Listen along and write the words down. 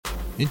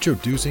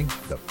Introducing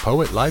the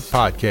Poet Life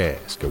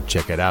Podcast. Go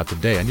check it out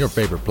today on your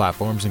favorite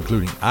platforms,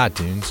 including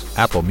iTunes,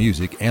 Apple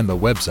Music, and the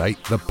website,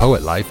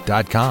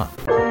 thepoetlife.com.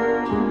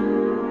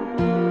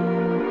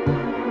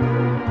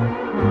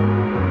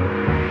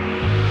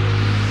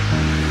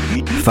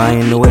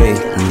 Find a way,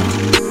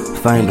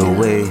 find a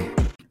way.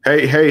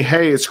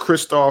 Hey, it's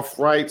Christoph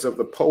Wrights of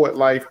the Poet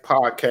Life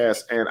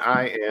Podcast, and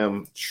I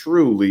am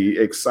truly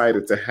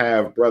excited to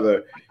have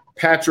brother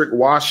Patrick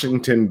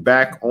Washington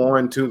back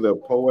on to the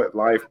Poet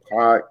Life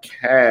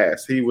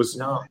Podcast. He was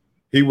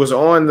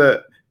on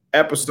the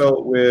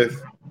episode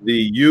with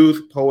the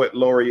Youth Poet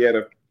Laureate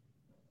of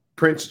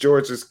Prince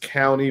George's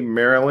County,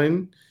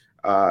 Maryland,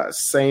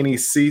 Saini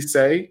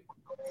Ceesay,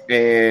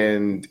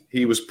 and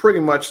he was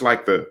pretty much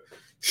like the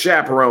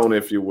chaperone,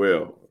 if you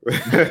will.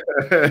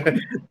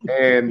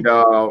 And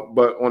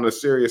but on a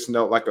serious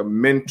note, like a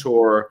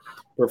mentor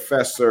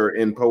professor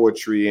in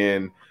poetry,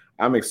 and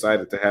I'm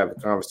excited to have a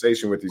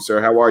conversation with you,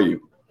 sir. How are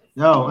you?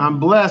 No,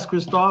 I'm blessed,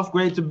 Christoph.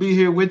 Great to be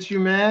here with you,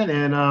 man.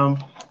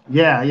 And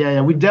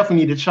yeah. We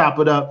definitely need to chop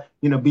it up,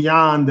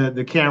 beyond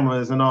the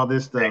cameras and all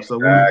this stuff. Exactly. So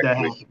we need that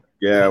happen.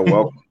 Yeah,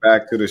 welcome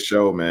back to the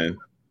show, man.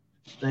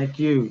 Thank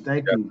you.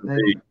 So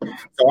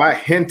I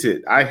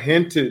hinted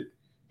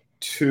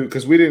to,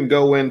 because we didn't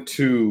go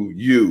into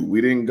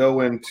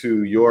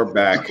your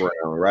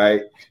background,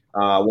 right?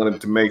 I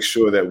wanted to make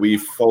sure that we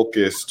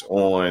focused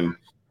on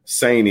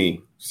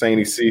Saini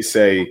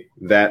Ceesay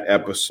that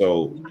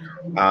episode.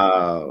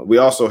 We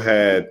also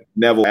had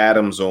Neville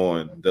Adams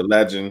on, the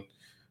legend,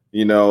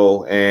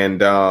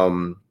 and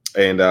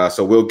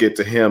so we'll get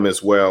to him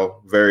as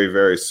well very,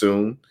 very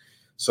soon.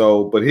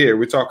 So, but here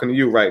we're talking to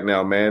you right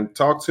now, man.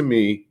 Talk to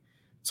me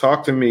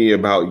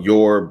about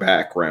your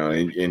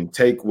background and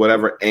take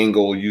whatever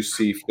angle you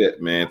see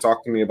fit, man.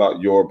 Talk to me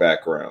about your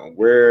background.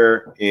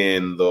 Where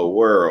in the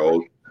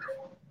world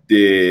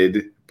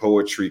did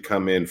poetry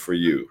come in for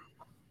you?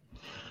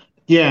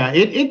 Yeah,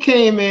 it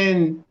came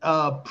in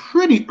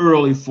pretty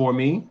early for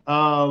me.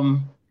 I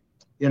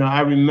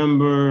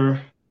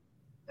remember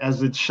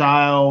as a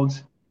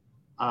child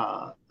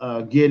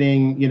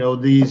getting,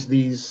 those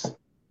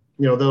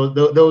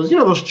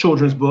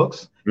children's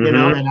books. And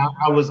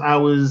I was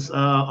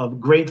a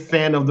great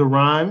fan of the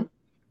rhyme.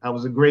 I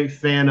was a great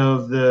fan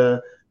of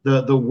the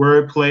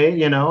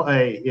wordplay.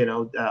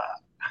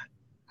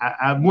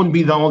 I wouldn't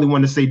be the only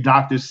one to say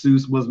Dr.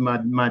 Seuss was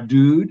my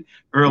dude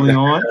early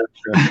on.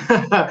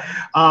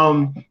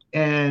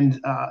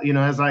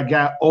 As I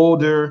got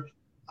older,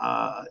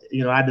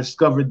 I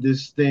discovered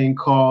this thing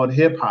called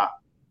hip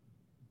hop,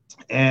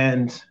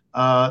 and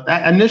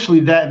initially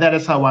that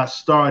is how I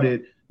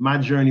started my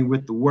journey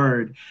with the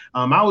word.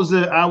 I was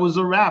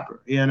a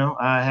rapper.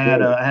 I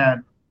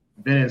had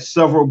been in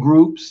several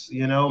groups.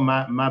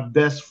 My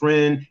best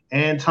friend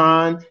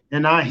Anton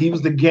and he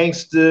was the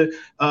gangster.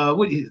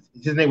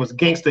 His name was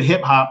Gangsta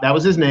Hip Hop. That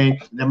was his name.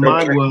 And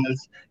mine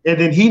was, and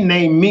then he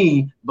named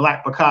me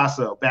Black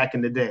Picasso back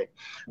in the day.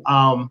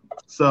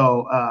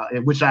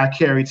 Which I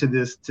carry to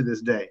this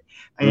day.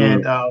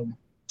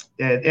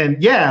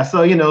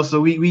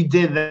 So we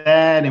did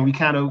that, and we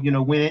kind of,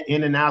 went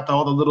in and out to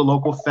all the little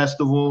local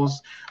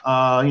festivals,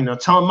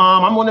 telling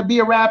mom, I'm going to be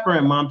a rapper,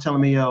 and mom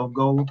telling me,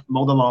 go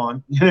mow the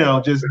lawn,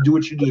 just do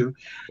what you do.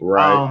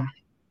 Right.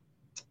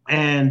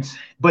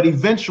 But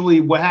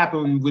eventually what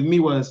happened with me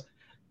was,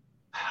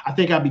 I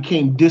think I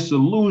became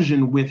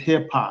disillusioned with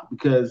hip hop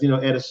because,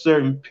 at a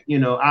certain,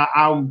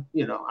 I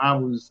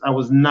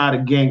was not a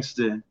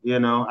gangster,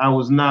 I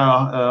was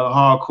not a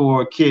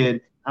hardcore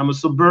kid. I'm a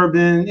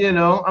suburban kid,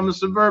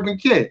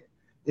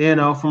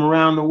 from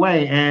around the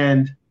way.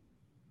 And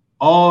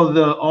all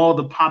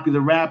the popular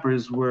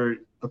rappers were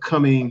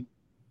becoming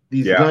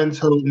these gun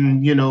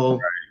toting, you know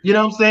what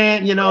I'm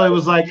saying? It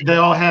was like they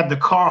all had the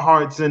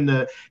Carhartts and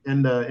the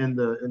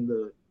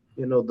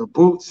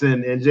boots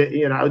and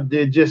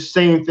they're just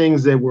saying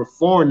things that were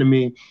foreign to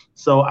me.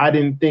 So I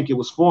didn't think it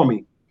was for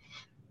me.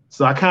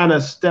 So I kind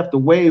of stepped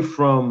away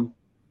from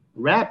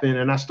rapping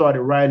and I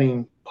started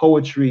writing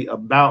poetry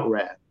about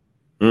rap.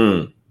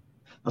 I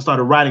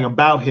started writing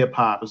about hip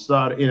hop. I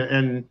started,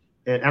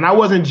 and I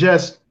wasn't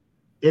just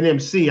an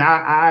MC.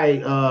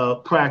 I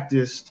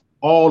practiced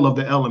all of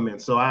the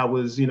elements. So I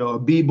was, a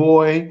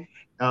b-boy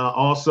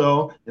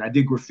also, and I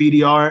did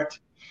graffiti art.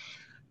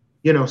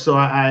 So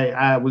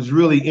I was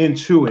really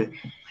into it,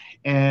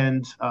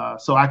 and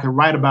so I could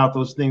write about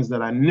those things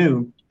that I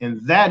knew, and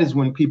that is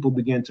when people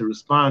began to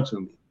respond to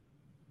me.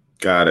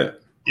 Got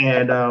it.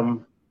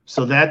 And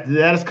so that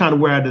is kind of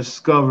where I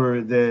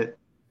discovered that,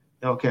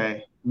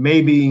 okay,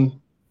 maybe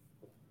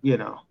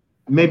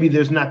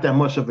there's not that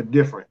much of a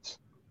difference.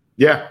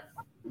 Yeah.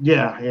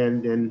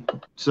 And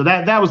so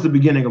that was the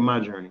beginning of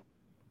my journey.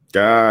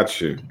 Got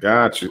you.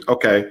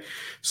 Okay.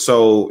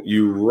 So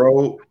you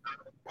wrote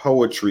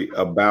poetry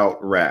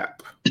about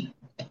rap.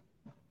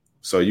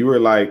 So you were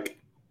like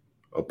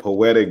a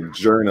poetic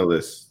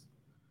journalist.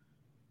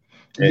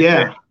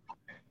 Yeah.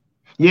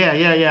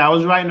 I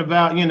was writing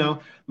about,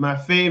 my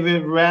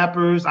favorite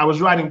rappers. I was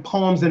writing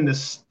poems in the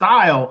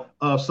style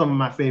of some of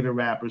my favorite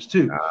rappers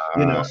too.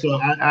 So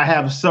I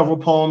have several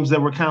poems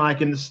that were kind of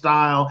like in the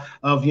style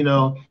of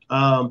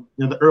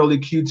the early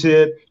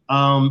Q-Tip,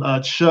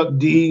 Chuck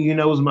D.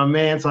 Was my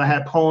man. So I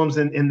had poems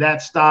in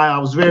that style. I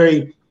was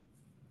very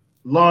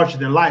larger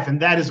than life,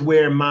 and that is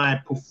where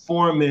my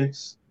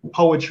performance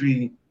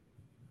poetry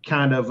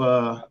kind of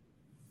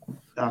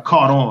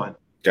caught on.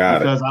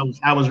 Because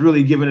I was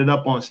really giving it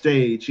up on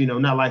stage,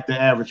 not like the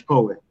average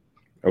poet.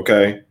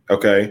 Okay.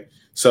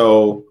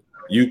 So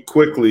you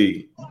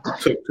quickly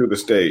took to the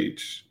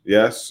stage,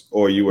 yes?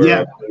 Or you were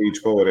a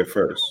stage poet at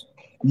first?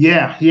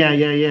 Yeah.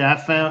 I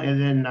found, and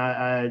then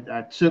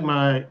I took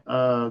my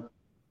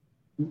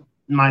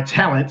my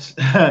talents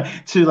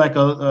to like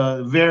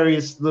a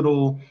various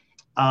little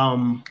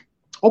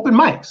open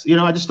mics.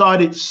 I just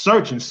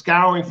started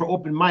scouring for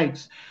open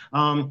mics.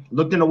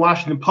 Looked in the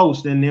Washington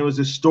Post, and there was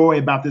a story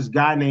about this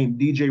guy named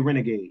DJ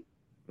Renegade.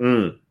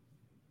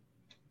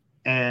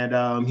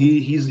 And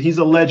he's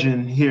a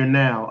legend here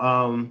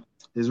now.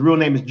 His real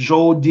name is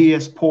Joel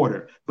Diaz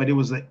Porter, but it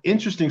was an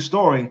interesting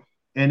story,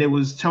 and it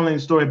was telling a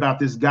story about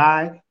this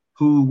guy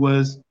who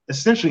was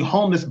essentially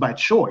homeless by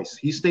choice.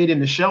 He stayed in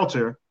the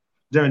shelter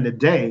during the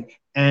day,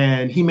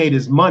 and he made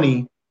his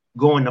money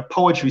going to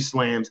poetry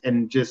slams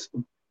and just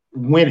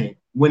winning,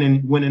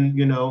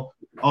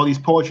 all these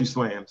poetry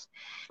slams.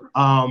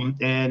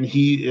 And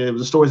it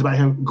was stories about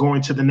him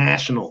going to the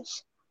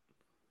nationals.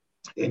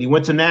 And he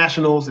went to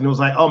nationals, and it was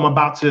like, oh, I'm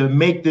about to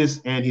make this,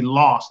 and he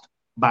lost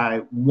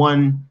by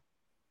 1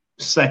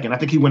 second. I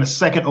think he went a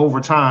second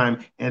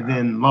overtime and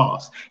then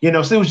lost. So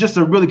it was just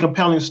a really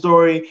compelling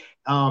story.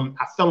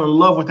 I fell in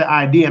love with the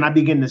idea, and I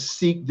began to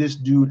seek this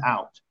dude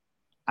out.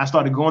 I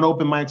started going to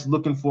open mics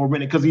looking for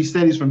Renegade, because he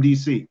said he's from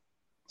DC.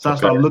 So I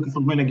started looking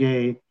for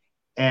Renegade,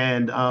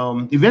 and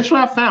eventually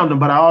I found him,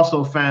 but I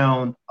also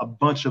found a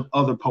bunch of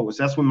other poets.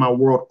 That's when my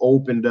world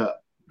opened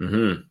up.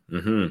 Right.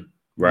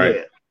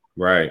 Yeah.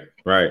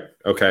 Right.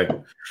 Okay.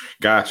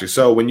 Got you.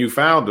 So when you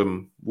found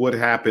him, what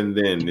happened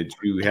then? Did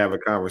you have a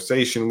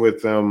conversation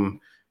with him?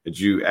 Did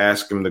you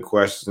ask him the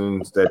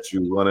questions that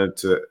you wanted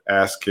to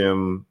ask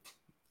him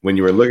when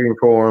you were looking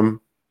for him?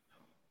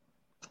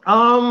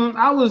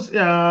 I was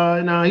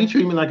he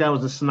treated me like I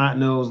was a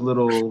snot-nosed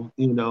little,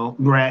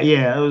 brat.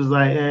 Yeah, it was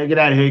like, get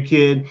out of here,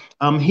 kid.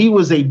 He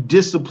was a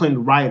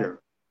disciplined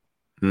writer.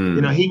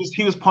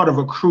 He was part of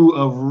a crew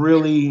of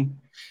really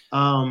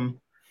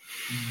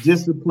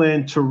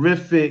disciplined,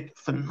 terrific,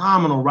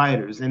 phenomenal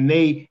writers, and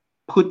they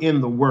put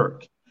in the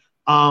work.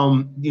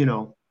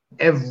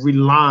 Every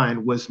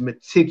line was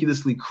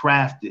meticulously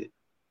crafted,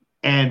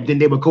 and then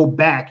they would go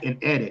back and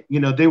edit.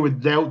 They were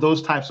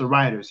those types of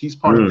writers. He's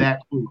part of that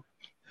crew.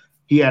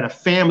 He had a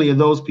family of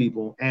those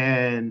people,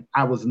 and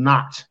I was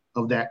not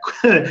of that.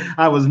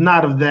 I was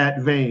not of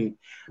that vein.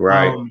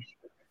 Right.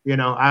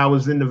 I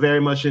was very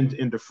much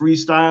into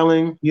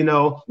freestyling.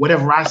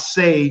 Whatever I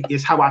say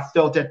is how I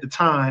felt at the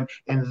time,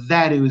 and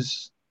that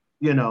is,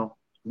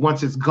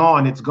 once it's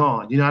gone, it's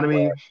gone. You know what I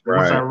mean? Right.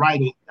 Once I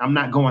write it, I'm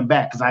not going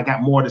back because I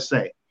got more to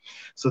say.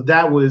 So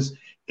that was,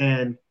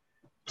 and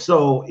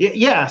so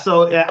yeah.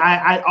 So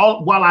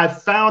while I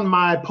found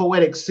my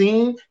poetic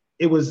scene,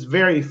 it was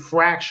very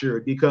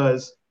fractured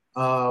because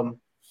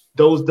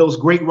those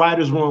great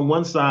writers were on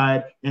one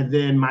side, and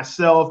then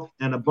myself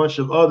and a bunch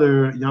of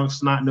other young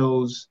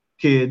snot-nosed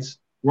kids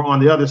were on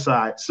the other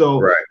side.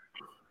 So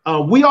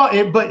we all,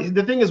 but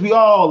the thing is, we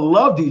all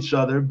loved each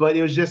other, but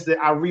it was just that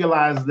I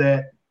realized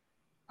that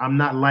I'm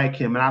not like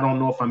him, and I don't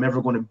know if I'm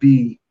ever going to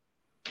be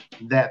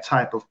that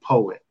type of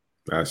poet.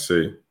 I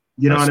see.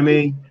 You know what I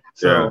mean?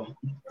 So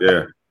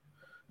yeah.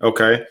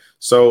 Okay.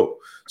 So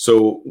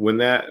when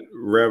that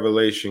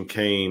revelation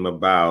came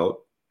about,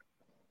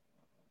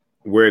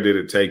 where did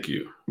it take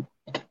you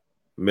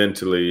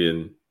mentally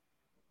and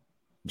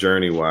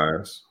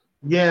journey-wise?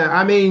 Yeah,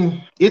 I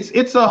mean,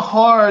 it's a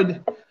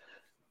hard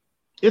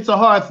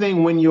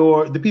thing when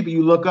the people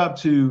you look up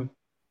to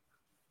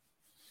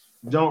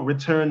don't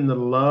return the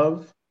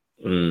love.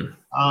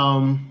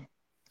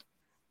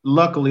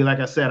 Luckily, like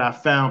I said, I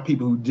found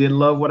people who did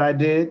love what I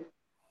did.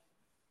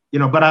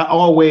 But I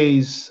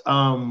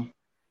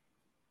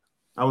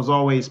was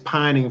always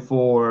pining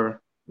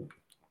for,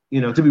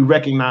 to be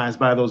recognized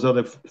by those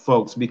other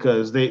folks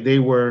because they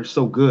were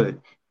so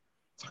good.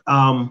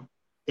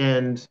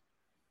 And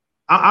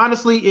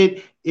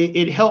honestly,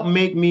 it helped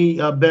make me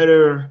a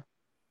better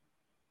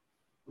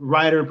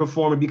writer and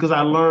performer because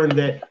I learned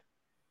that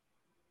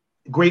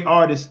great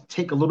artists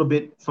take a little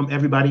bit from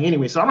everybody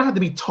anyway. So I don't have to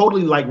be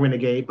totally like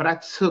Renegade, but I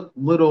took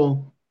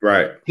little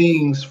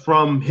things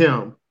from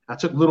him. I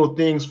took little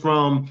things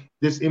from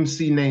this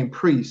MC named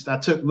Priest. I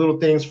took little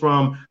things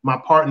from my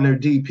partner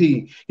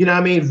DP.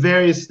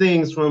 Various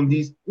things from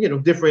these,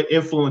 different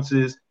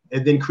influences,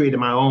 and then created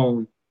my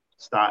own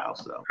style.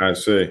 So I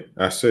see.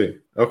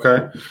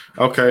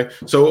 Okay.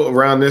 So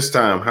around this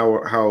time,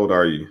 how old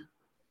are you?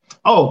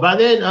 Oh, by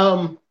then,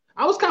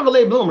 I was kind of a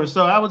late bloomer.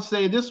 So I would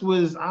say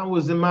I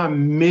was in my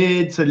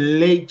mid to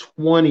late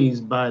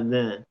 20s by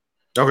then.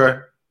 Okay.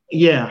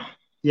 Yeah.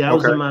 Yeah, I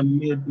was in my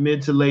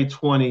mid to late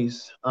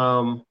 20s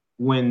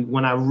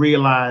when I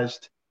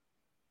realized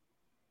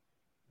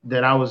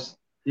that I'm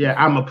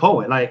a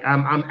poet. Like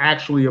I'm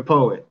actually a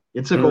poet.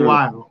 It took a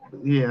while.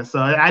 Yeah, so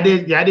I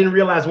didn't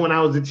realize when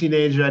I was a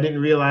teenager. I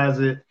didn't realize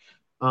it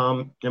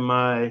in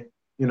my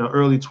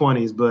early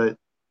 20s, but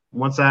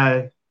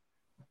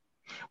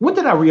when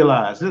did I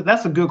realize?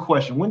 That's a good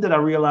question. When did I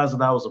realize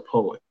that I was a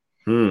poet?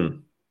 I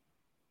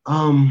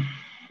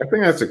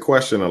think that's a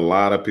question a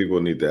lot of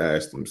people need to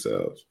ask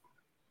themselves.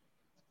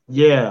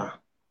 Yeah.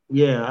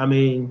 I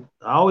mean,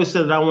 I always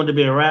said that I wanted to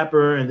be a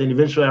rapper, and then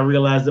eventually I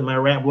realized that my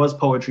rap was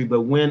poetry.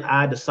 But when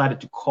I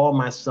decided to call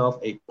myself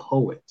a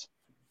poet,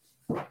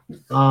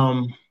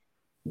 oh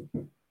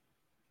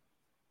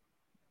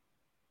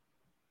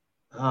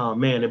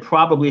man, it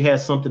probably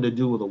has something to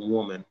do with a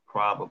woman,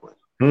 probably.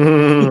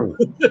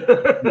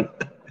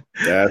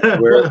 That's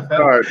where it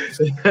starts.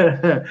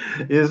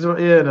 It's a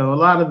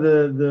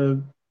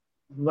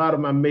lot of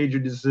my major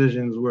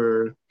decisions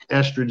were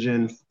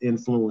estrogen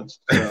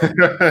influenced. So.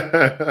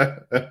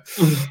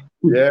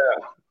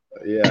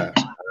 Yeah,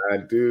 I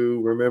do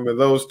remember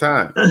those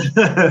times.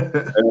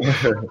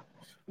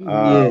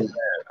 Yeah.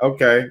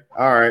 Okay,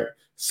 all right.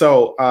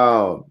 So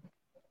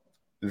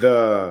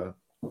let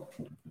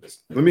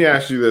me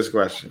ask you this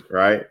question,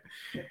 right?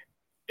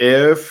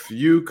 If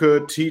you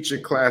could teach a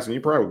class, and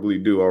you probably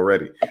do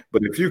already,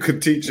 but if you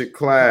could teach a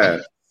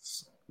class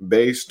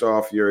based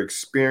off your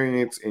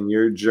experience and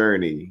your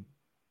journey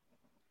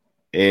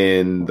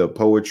in the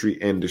poetry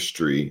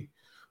industry,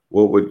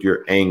 what would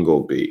your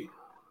angle be?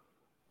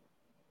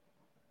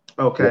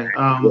 Okay.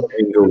 What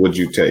angle would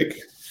you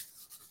take?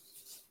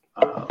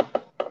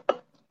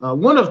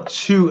 One of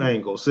two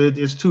angles.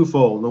 It's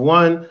twofold. The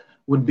one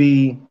would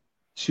be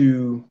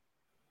to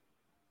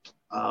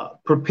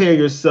prepare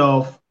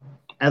yourself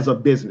as a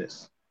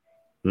business.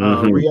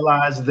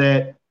 Realize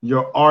that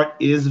your art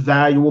is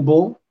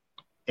valuable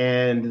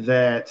and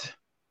that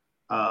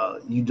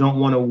you don't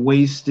want to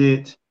waste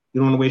it. You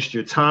don't want to waste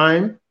your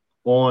time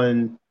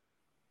on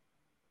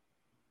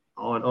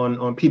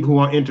people who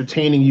are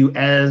entertaining you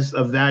as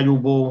a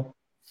valuable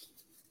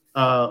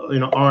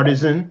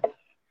artisan.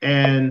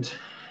 And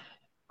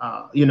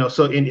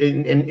so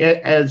in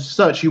as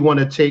such, you want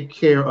to take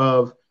care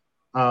of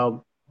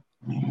your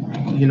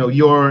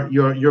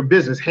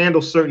business,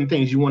 handle certain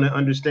things. You want to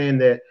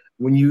understand that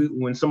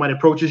when somebody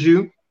approaches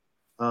you,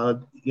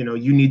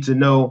 you need to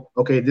know,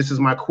 okay, this is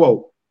my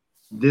quote.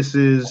 This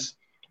is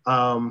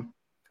what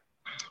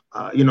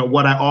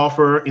I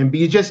offer, and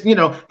be just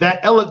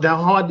that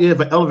whole idea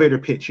of an elevator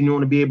pitch. You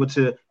want to be able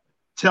to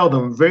tell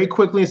them very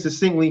quickly and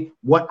succinctly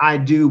what I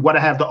do, what I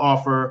have to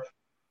offer.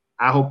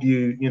 I hope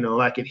you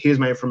like it. Here's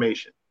my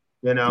information.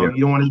 You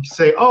don't want to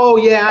say, oh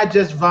yeah, I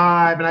just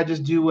vibe and I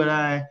just do what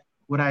I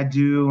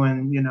do,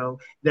 and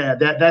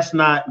that's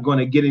not going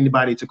to get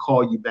anybody to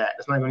call you back.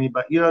 It's not going to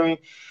anybody, you know what I mean?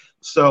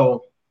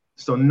 So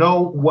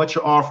know what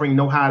you're offering,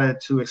 know how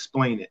to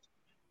explain it,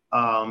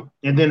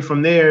 and then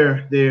from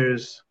there,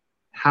 there's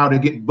how to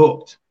get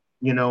booked.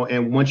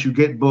 And once you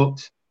get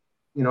booked,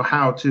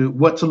 what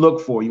to look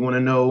for. You want to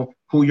know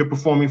who you're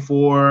performing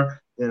for.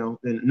 And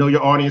know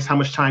your audience, how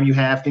much time you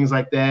have, things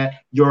like that.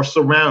 Your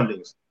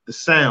surroundings, the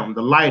sound,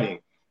 the lighting.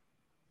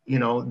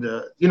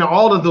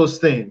 All of those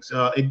things,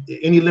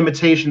 any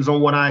limitations on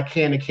what I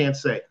can and can't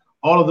say,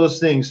 all of those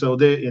things. So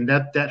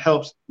that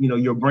helps,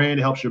 your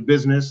brand, it helps your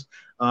business,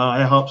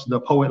 it helps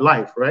the poet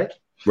life, right?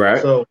 Right.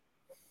 So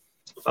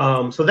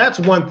that's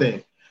one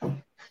thing.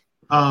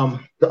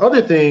 The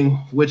other thing,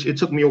 which it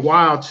took me a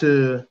while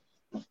to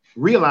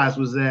realize,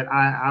 was that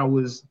I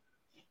was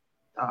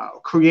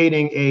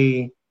creating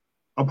a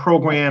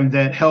program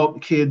that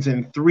helped kids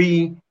in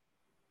three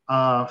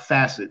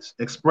facets: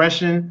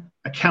 expression,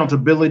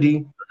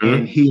 accountability,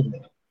 and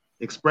healing.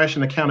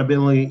 Expression,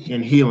 accountability,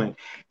 and healing.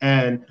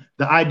 And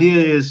the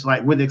idea is,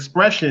 like, with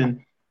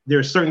expression, there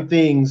are certain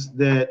things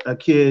that a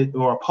kid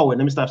or a poet,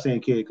 let me stop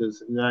saying kid,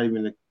 because no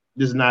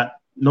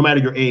matter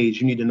your age,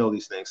 you need to know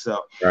these things.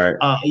 So, right.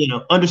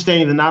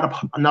 Understanding that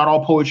not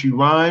all poetry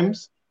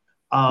rhymes.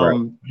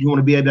 Right. You want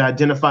to be able to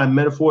identify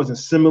metaphors and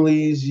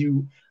similes.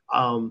 You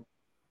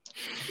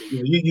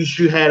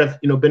should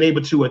have been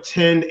able to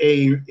attend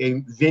a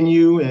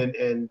venue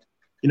and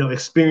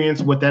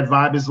experience what that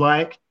vibe is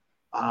like.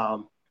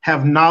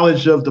 Have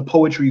knowledge of the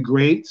poetry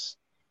greats.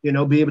 Be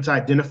able to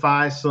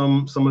identify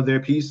some of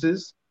their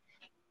pieces.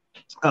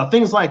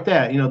 Things like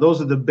that.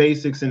 Those are the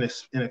basics in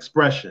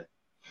expression.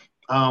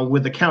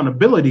 With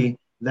accountability,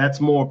 that's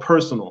more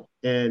personal,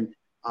 and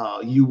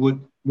you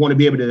would want to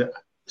be able to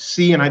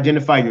see and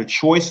identify your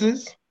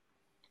choices.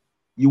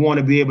 You want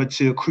to be able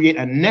to create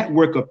a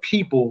network of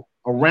people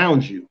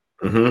around you.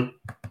 All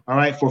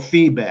right, for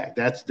feedback.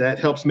 That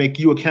helps make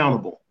you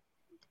accountable.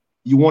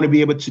 You want to be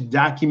able to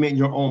document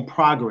your own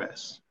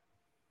progress,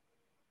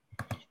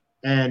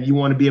 and you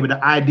want to be able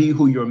to ID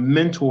who your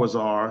mentors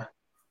are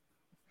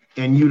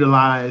and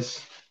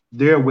utilize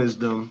their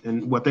wisdom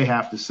and what they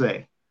have to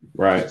say.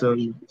 Right. So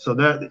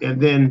that, and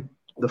then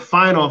the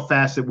final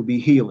facet would be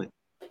healing.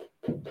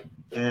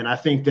 And I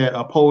think that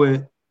a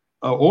poet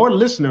or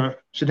listener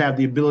should have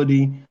the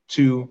ability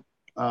to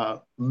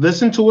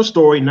listen to a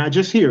story, not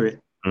just hear it,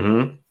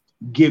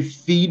 give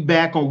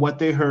feedback on what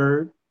they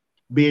heard,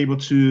 be able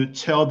to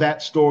tell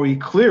that story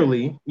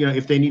clearly,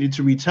 if they needed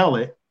to retell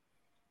it,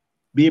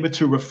 be able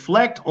to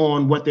reflect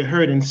on what they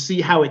heard and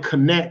see how it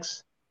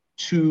connects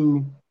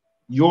to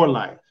your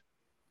life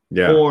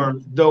or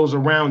those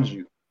around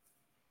you.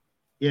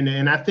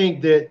 And I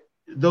think that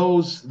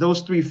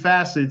those three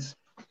facets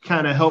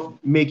kind of help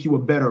make you a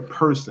better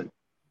person.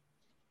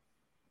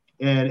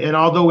 And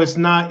although it's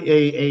not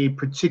a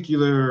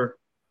particular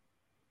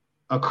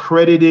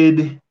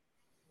accredited,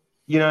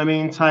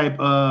 type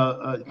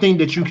thing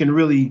that you can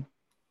really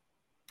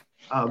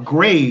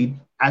grade,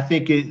 I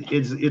think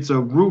it's a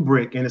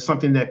rubric, and it's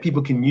something that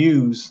people can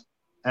use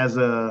as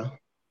a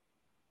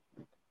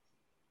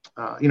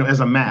as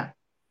a map.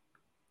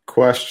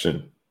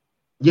 Question.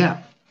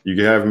 Yeah.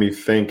 You have me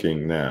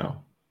thinking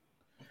now.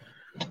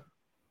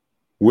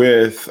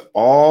 With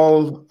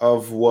all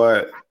of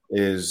what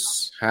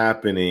is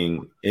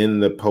happening in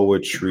the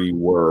poetry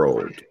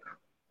world,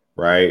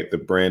 right? The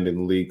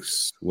Brandon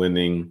Leaks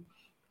winning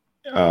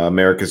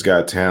America's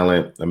Got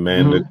Talent,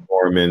 Amanda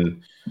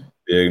Gorman,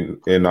 the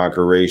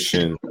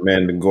inauguration,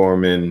 Amanda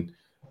Gorman,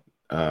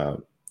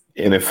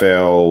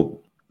 NFL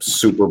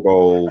Super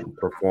Bowl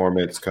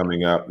performance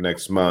coming up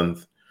next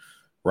month,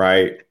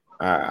 right?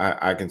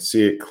 I can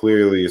see it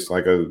clearly. It's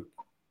like a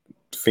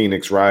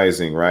phoenix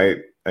rising, right?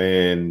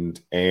 And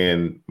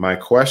my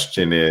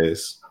question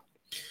is,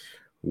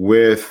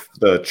 with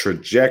the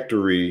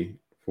trajectory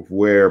of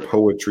where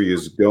poetry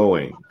is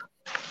going,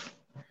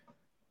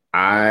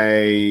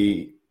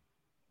 I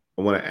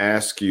want to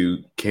ask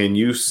you, can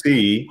you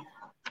see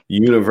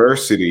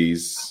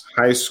universities,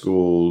 high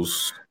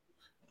schools,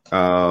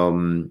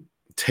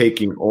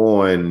 taking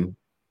on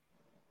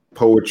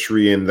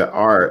poetry and the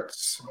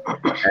arts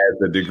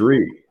as a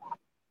degree?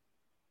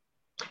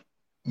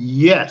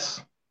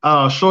 Yes.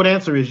 Short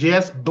answer is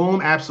yes.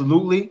 Boom.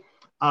 Absolutely.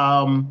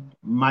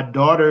 My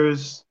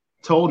daughters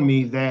told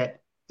me that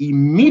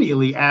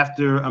immediately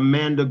after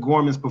Amanda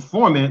Gorman's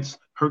performance,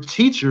 her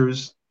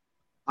teachers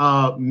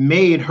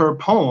made her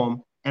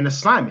poem an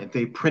assignment.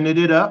 They printed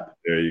it up,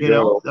 there you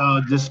go.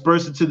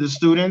 Dispersed it to the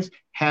students,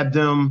 had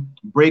them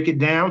break it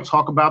down,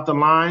 talk about the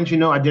lines,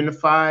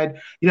 identified,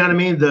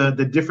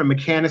 the different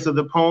mechanics of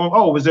the poem.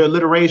 Oh, was there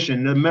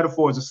alliteration, the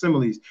metaphors, the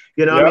similes,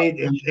 what I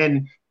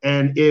mean?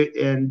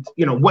 And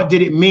what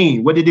did it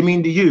mean? What did it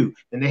mean to you?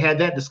 And they had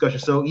that discussion.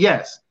 So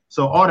yes,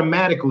 so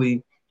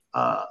automatically,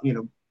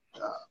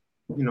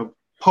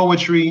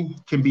 poetry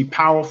can be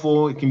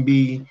powerful. It can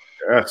be,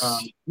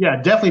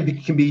 definitely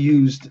can be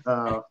used,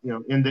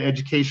 in the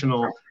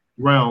educational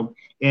realm.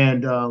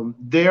 And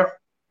there,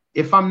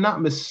 if I'm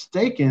not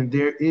mistaken,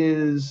 there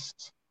is,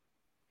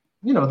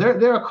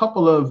 there are a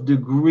couple of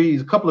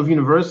degrees, a couple of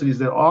universities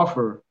that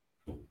offer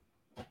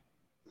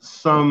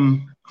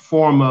some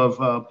form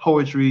of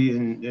poetry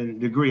and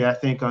degree. I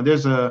think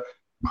there's a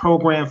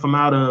program from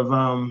out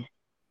of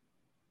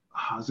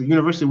the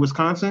University of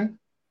Wisconsin.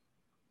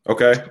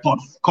 Okay.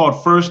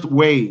 Called First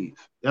Wave.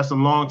 That's a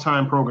long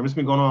time program. It's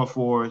been going on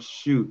for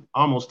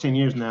almost 10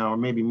 years now, or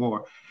maybe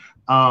more.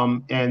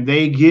 And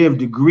they give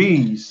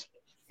degrees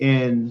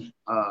in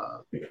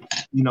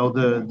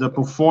the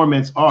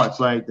performance arts,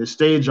 like the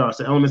stage arts,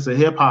 the elements of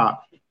hip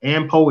hop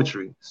and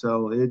poetry.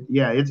 So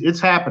it's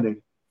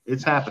happening.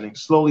 It's happening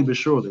slowly but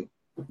surely.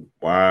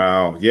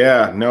 Wow.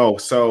 Yeah. No.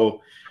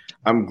 So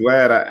I'm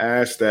glad I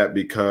asked that,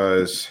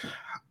 because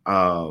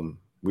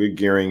we're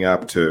gearing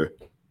up to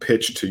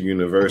pitch to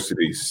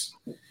universities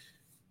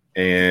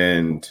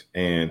and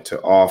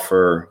to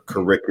offer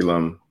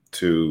curriculum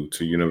to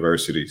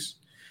universities.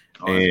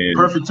 And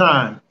perfect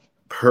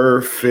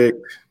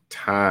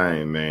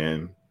time,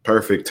 man.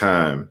 Perfect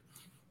time.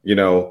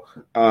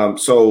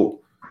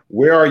 So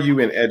where are you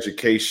in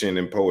education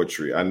and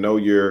poetry? I know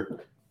you're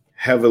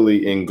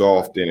heavily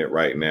engulfed in it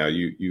right now.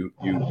 You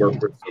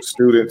work with some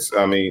students.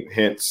 I mean,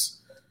 hence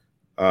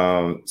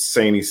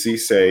Saini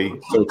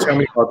Cisse. So tell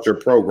me about your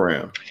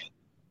program.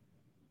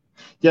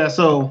 Yeah,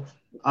 so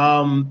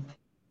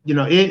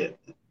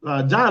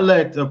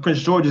Dialect of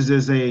Prince George's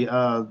is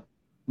a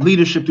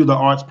leadership through the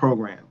arts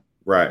program.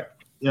 Right.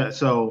 Yeah,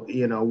 so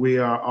we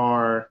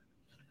are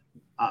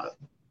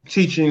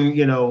teaching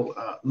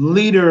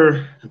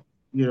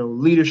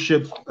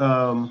leadership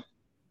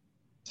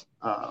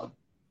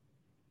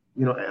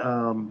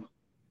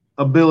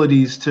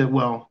abilities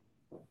to,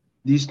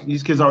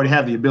 these kids already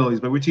have the abilities,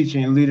 but we're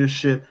teaching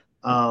leadership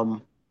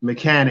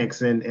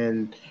mechanics,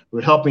 and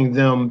we're helping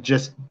them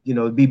just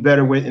be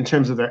better with in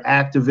terms of their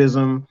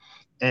activism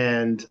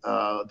and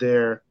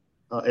their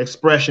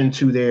expression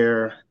to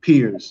their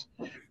peers.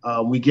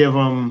 We give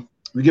them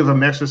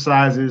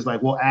exercises,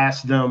 like we'll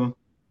ask them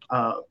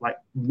like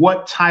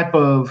what type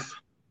of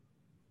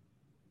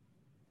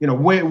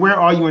where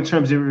are you in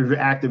terms of your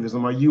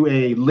activism? Are you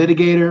a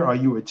litigator? Are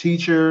you a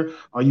teacher?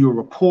 Are you a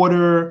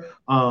reporter?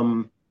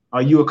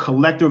 Are you a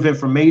collector of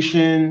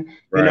information?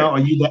 Right. Are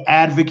you the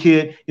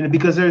advocate?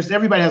 Because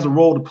everybody has a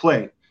role to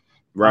play.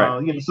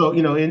 Right. So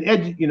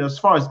as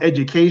far as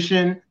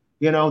education,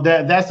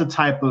 that's the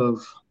type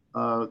of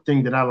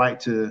thing that I like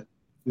to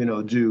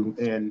do,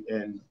 and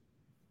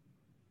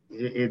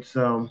it's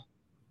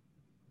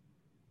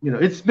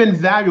it's been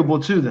valuable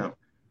to them.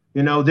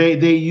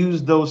 They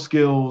use those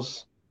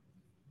skills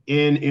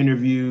in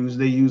interviews.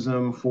 They use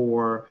them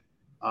for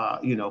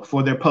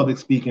for their public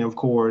speaking, of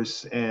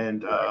course,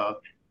 and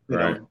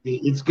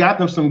it's got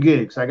them some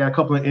gigs. I got a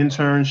couple of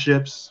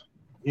internships,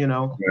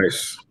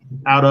 nice.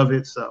 out of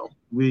it. So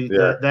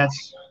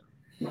that's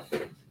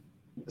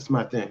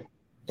my thing.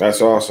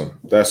 That's awesome.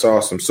 That's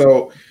awesome.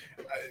 So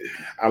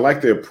I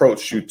like the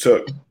approach you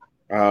took.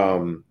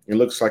 It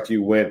looks like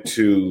you went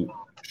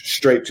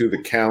straight to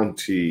the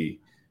county,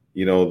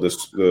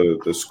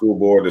 the school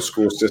board, the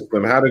school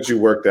system. How did you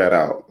work that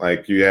out?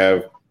 Like, you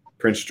have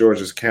Prince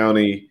George's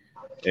County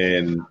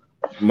and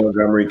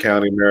Montgomery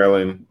County,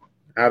 Maryland.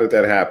 How did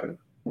that happen?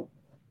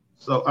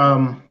 So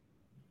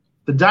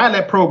the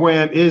dialect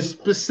program is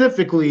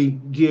specifically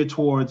geared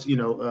towards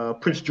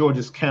Prince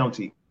George's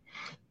County.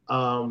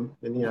 And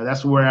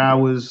that's where I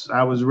was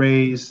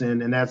raised,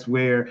 and that's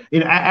where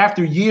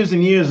after years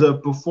and years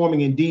of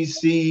performing in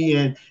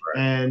DC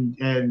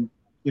and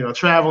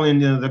traveling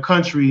the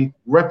country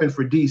repping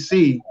for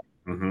DC,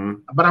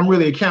 but I'm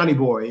really a county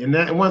boy.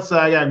 And once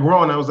I got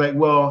grown, I was like,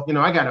 well,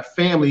 I got a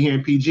family here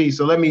in PG,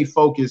 so let me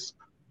focus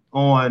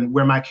on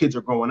where my kids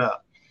are growing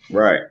up.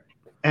 Right.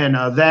 And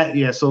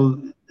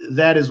so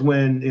that is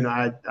when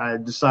I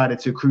decided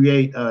to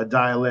create a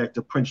dialect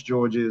of Prince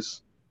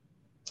George's.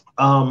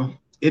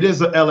 It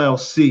is a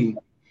LLC,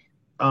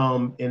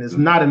 and it's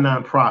not a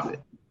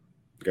nonprofit.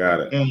 Got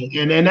it.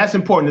 And that's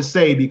important to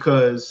say,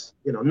 because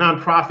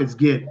nonprofits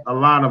get a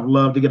lot of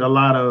love, they get a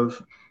lot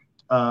of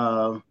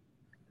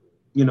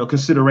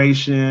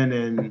consideration,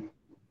 and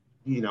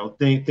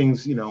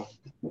things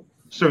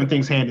certain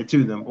things handed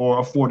to them or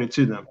afforded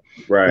to them.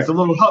 Right. It's a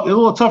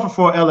little tougher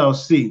for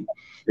LLC.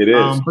 It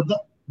is.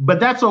 But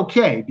that's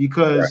okay,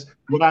 because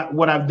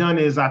what I've done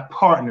is I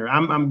partner.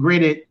 I'm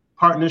great at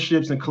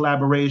partnerships and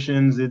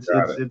collaborations.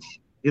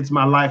 It's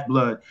my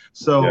lifeblood.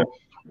 So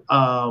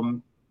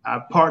I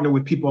partner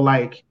with people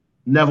like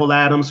Neville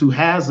Adams, who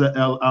has a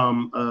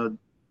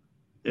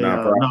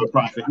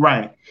nonprofit,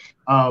 right?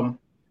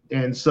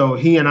 And so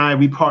he and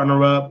we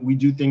partner up. We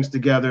do things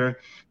together.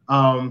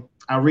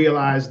 I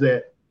realized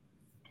that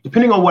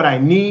depending on what I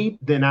need,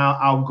 then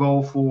I'll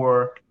go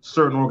for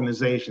certain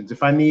organizations.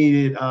 If I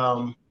needed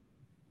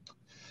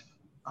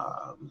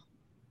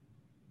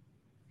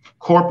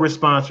corporate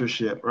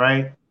sponsorship,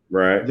 right?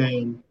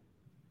 Then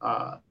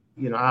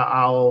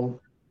I'll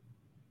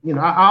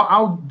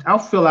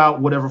fill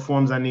out whatever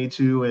forms I need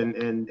to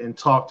and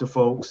talk to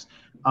folks.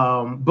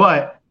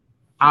 But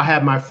I'll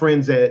have my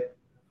friends at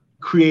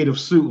Creative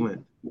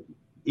Suitland,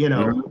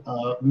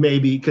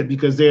 maybe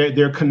because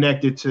they're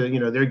connected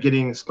to, they're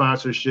getting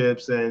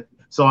sponsorships, and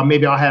so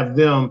I'll have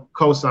them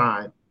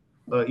co-sign,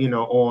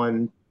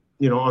 on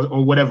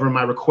whatever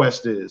my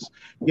request is,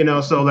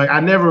 so like I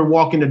never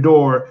walk in the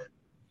door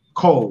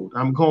cold.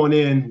 I'm going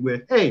in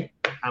with, hey,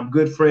 I'm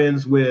good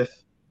friends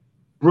with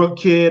Brooke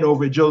Kidd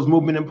over at Joe's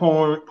Movement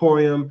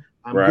Emporium.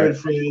 I'm good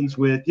friends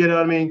with,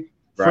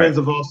 friends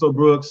of also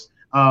Brooks,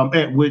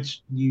 at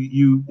which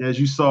you as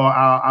you saw,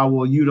 I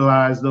will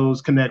utilize those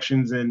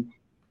connections. And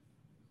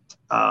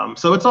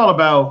so it's all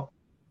about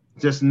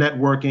just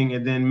networking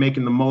and then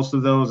making the most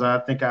of those. I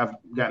think I've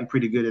gotten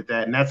pretty good at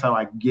that, and that's how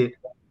I get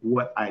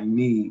what I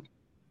need.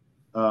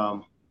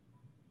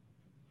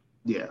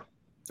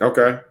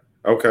 Okay.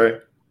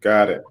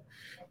 Got it.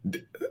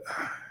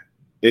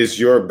 Is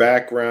your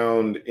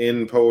background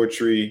in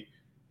poetry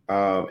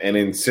an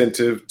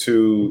incentive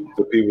to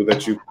the people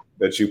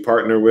that you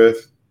partner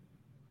with?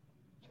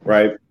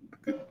 Right.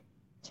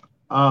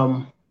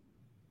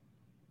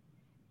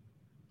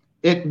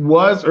 It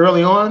was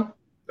early on.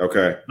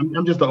 Okay.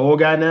 I'm just the old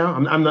guy now.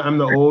 I'm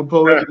the old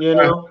poet.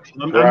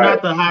 I'm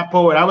not the hot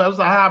poet. I was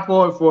a hot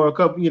poet for a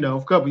couple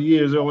of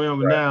years early on,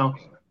 but now.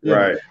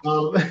 Right.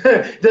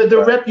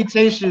 The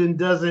reputation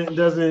doesn't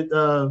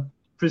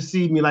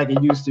precede me like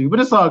it used to, but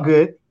it's all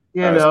good.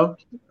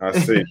 I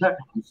see.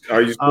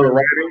 Are you still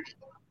writing?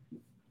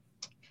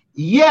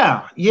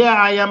 Yeah,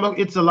 I am.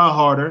 It's a lot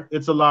harder.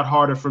 It's a lot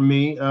harder for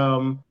me.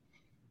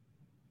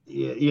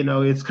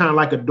 It's kind of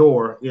like a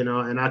door,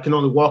 and I can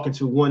only walk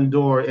into one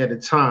door at a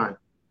time.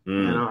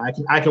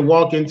 I can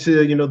walk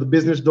into, the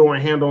business door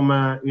and handle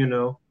my,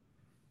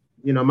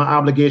 my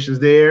obligations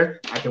there.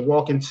 I can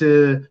walk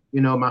into,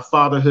 my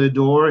fatherhood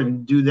door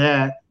and do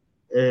that.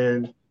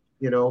 And,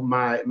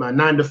 my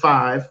 9 to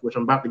 5, which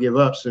I'm about to give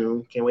up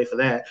soon. Can't wait for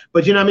that.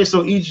 But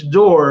so each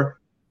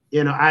door,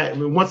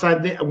 once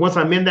I'm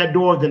in that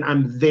door, then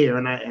I'm there,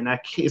 and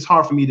it's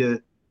hard for me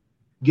to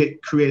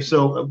get creative.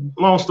 So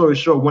long story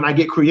short, when I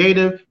get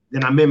creative,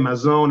 then I'm in my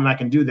zone and I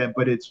can do that.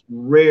 But it's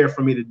rare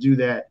for me to do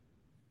that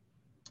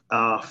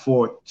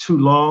for too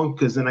long,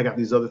 because then I got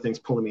these other things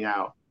pulling me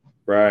out.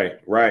 Right.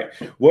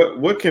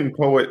 What can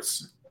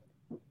poets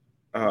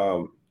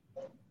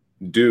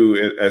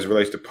do as it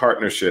relates to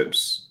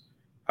partnerships?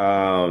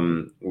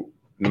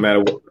 no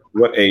matter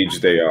what age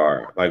they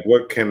are? Like,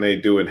 what can they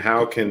do, and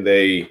how can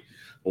they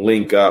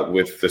link up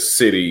with the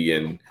city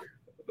and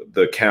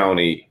the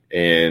county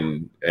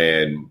and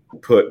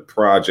put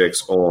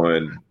projects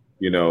on,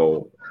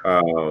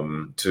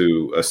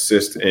 to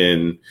assist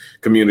in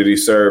community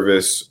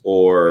service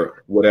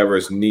or whatever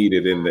is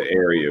needed in the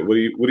area? What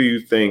do you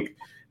think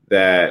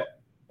that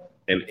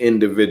an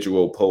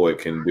individual poet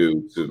can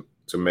do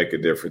to make a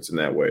difference in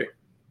that way?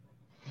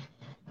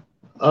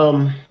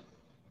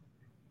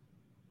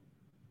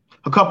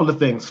 A couple of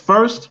things.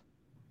 First,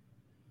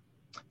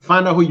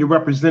 find out who your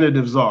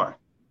representatives are.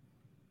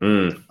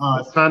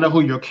 Find out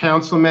who your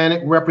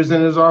councilman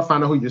representatives are.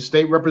 Find out who your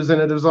state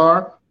representatives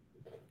are,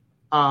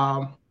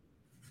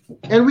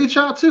 and reach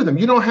out to them.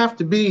 You don't have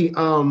to be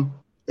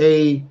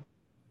a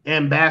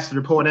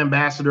ambassador, poet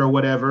ambassador, or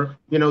whatever.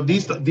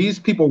 These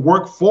people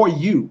work for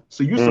you,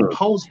 so you're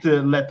supposed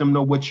to let them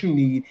know what you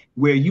need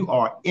where you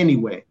are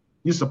anyway.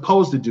 You're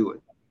supposed to do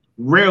it.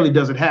 Rarely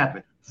does it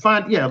happen.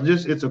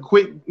 It's a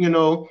quick,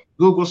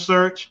 Google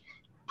search.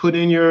 Put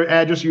in your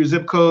address, your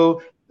zip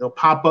code. They'll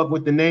pop up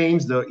with the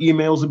names. The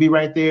emails will be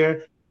right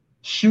there.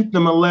 Shoot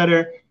them a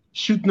letter.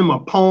 Shoot them a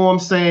poem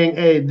saying,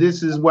 "Hey,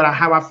 this is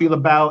how I feel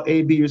about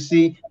A, B, or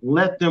C."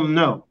 Let them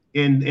know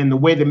in the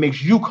way that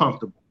makes you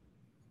comfortable.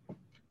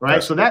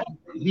 Right. So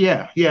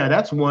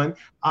that's one.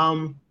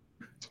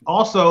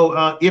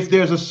 Also, if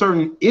there's a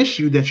certain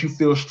issue that you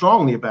feel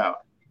strongly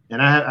about,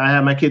 and I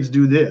have my kids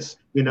do this,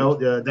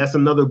 that's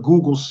another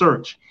Google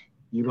search.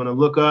 You're going to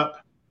look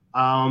up,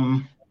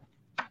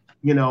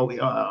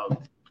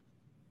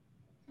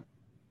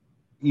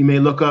 you may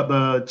look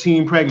up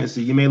teen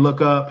pregnancy. You may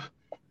look up,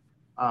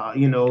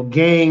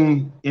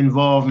 gang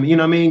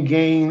involvement,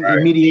 gang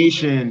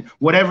mediation,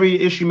 whatever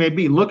your issue may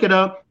be. Look it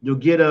up. You'll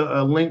get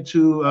a link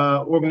to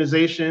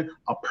organization,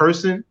 a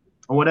person,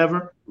 or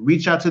whatever.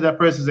 Reach out to that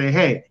person. Say,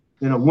 hey,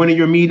 when are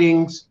your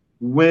meetings?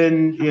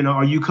 When,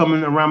 are you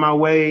coming around my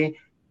way?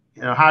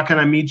 How can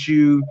I meet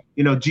you?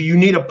 Do you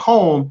need a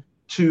poem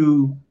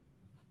to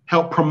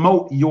help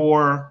promote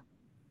your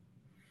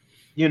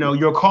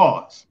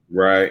cause?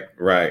 Right.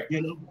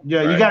 You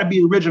got to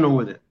be original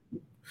with it.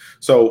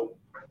 So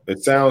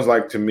it sounds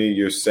like to me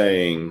you're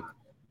saying,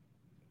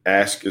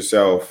 ask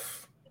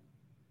yourself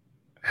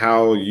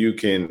how you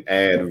can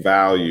add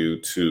value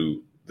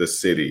to the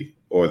city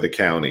or the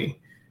county,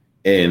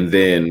 and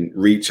then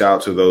reach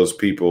out to those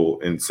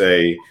people and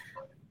say,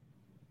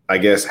 I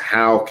guess,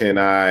 how can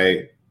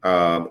I,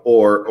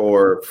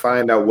 or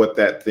find out what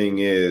that thing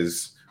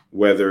is,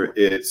 whether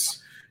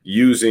it's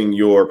using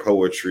your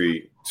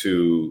poetry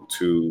to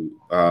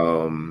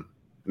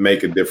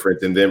make a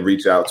difference, and then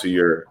reach out to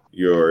your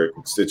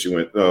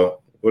constituent.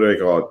 What do they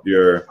call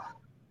it?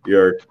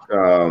 Your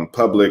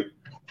public.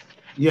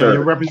 Yeah,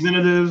 your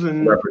representatives,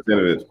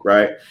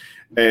 right?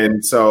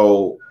 And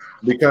so,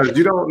 because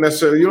you don't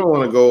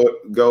want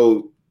to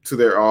go to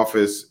their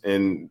office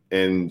and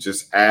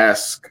just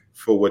ask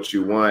for what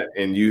you want,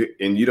 and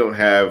you don't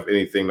have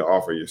anything to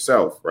offer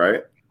yourself,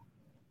 right?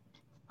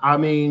 I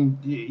mean,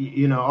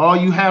 all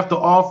you have to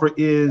offer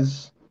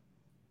is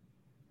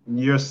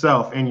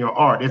yourself and your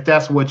art, if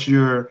that's what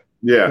you're.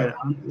 And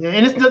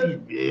it's not,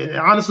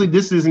 honestly,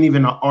 this isn't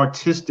even an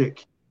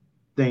artistic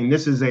thing.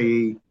 This is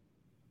a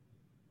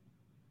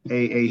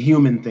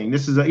human thing.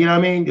 This is so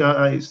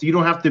you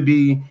don't have to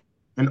be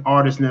an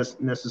artist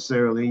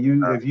necessarily.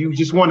 If you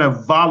just want to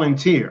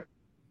volunteer.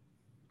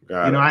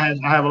 I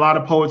have a lot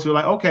of poets who are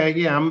like, okay,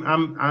 yeah,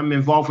 I'm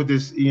involved with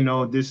this,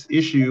 this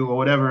issue or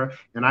whatever,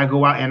 and I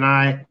go out and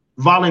I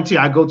volunteer.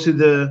 I go to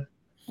the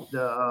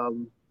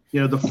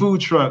food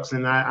trucks,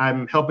 and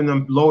I'm helping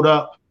them load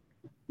up,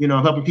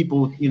 helping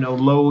people,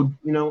 load,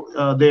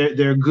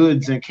 their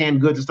goods and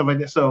canned goods and stuff like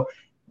that. So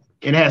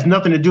it has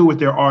nothing to do with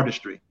their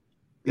artistry.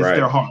 It's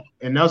their heart.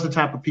 And those are the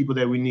type of people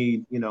that we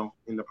need, in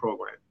the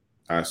program.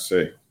 I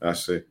see.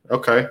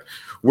 Okay.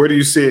 Where do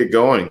you see it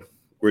going?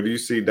 Where do you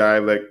see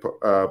dialect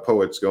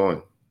poets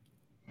going?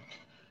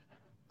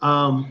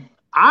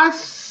 I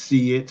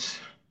see it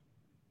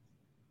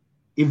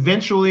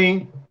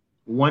eventually.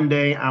 One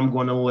day I'm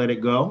going to let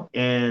it go,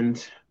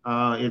 and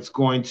it's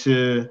going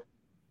to,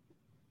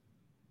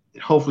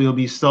 hopefully it'll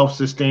be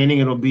self-sustaining.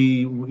 It'll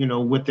be,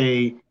 with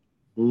a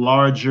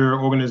larger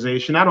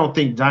organization. I don't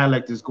think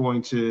dialect is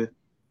going to,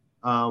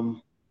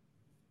 well,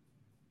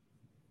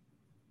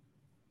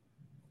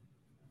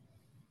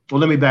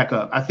 let me back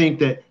up. I think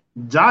that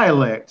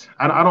dialect,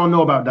 I don't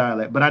know about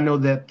dialect, but I know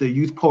that the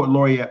Youth Poet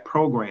Laureate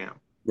program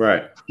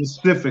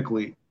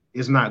specifically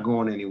is not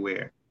going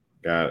anywhere.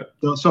 Got it.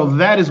 So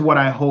that is what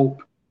I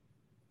hope,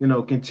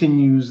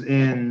 continues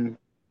in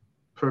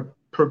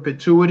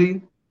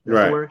perpetuity.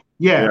 Right.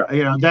 Yeah.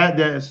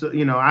 That's,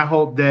 I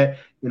hope that,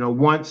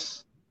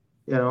 once,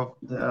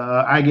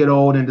 I get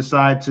old and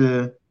decide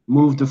to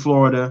move to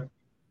Florida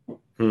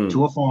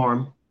to a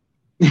farm,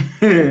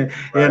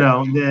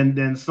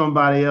 then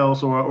somebody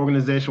else or an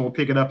organization will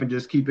pick it up and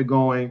just keep it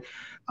going.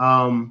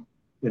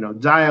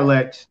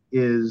 Dialect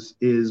is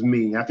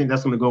me. I think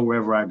that's going to go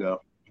wherever I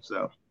go.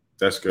 So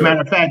that's good.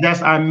 Matter of fact,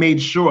 I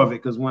made sure of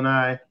it, because when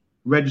I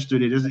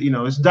registered it.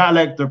 It's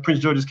Dialect of Prince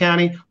George's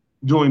County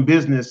doing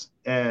business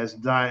as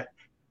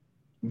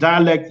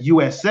Dialect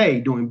USA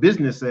doing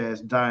business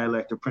as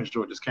Dialect of Prince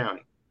George's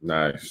County.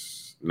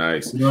 Nice. You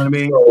know what I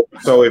mean?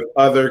 So if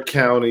other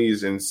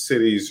counties and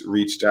cities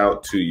reached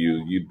out to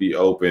you, you'd be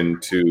open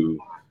to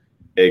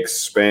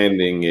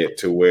expanding it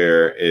to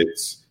where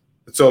it's.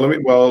 So let me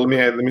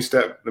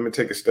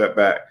take a step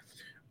back.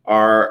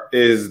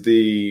 Is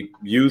the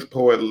Youth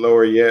Poet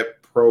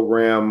Laureate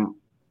program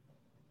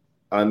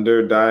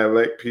under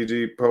Dialect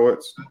PG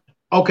Poets?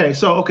 Okay,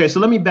 so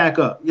let me back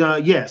up.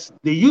 Yes,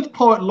 the Youth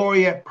Poet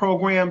Laureate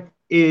program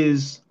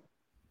is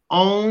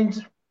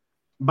owned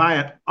by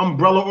an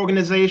umbrella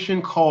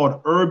organization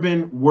called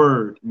Urban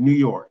Word New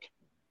York.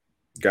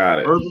 Got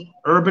it.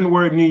 Urban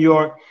Word New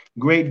York.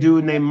 Great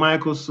dude named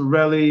Michael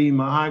Sorelli,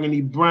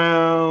 Mahogany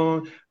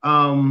Brown,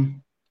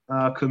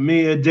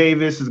 Camilla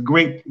Davis is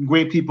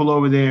great people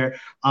over there.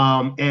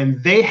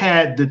 And they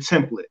had the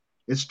template.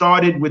 It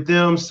started with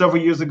them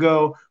several years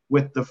ago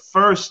with the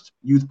first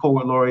Youth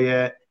Poet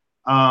Laureate,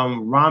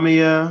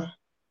 Ramia,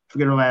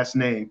 forget her last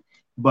name,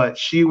 but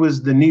she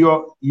was the New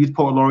York Youth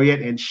Poet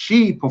Laureate, and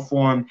she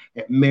performed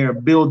at Mayor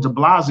Bill de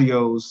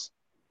Blasio's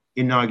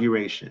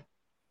inauguration.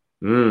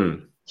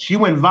 She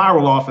went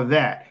viral off of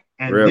that.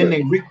 And really? then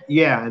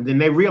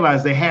they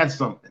realized they had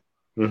something.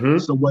 Mm-hmm.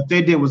 So what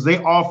they did was they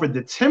offered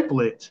the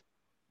template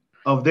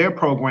of their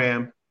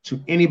program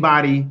to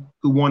anybody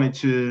who wanted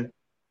to,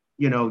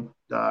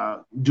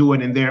 do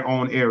it in their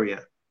own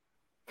area.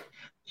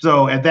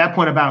 So at that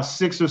point, about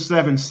 6 or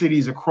 7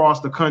 cities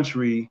across the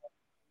country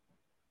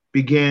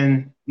took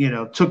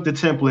the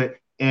template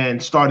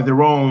and started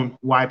their own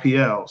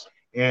YPLs.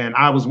 And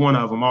I was one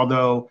of them,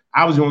 although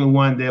I was the only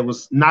one that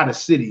was not a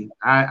city.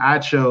 I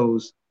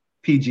chose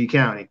PG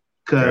County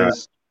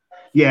because,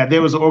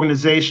 there is an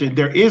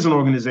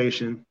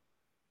organization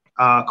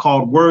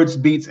called Words,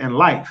 Beats, and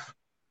Life.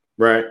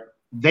 Right.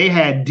 They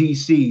had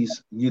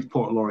DC's Youth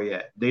Poet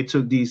Laureate. They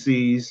took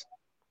DC's,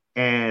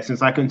 and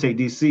since I couldn't take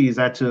DC's,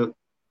 I took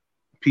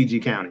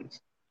PG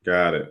counties.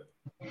 Got it.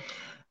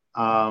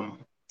 So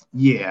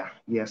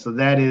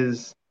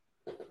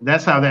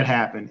that's how that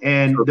happened.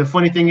 And the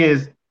funny thing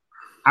is,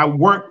 I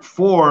worked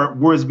for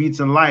Words, Beats,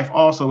 and Life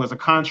also as a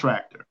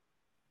contractor.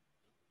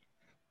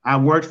 I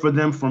worked for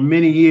them for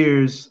many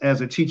years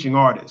as a teaching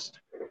artist.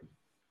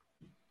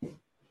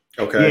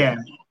 Okay.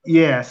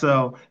 Yeah.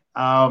 So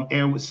I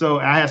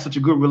had such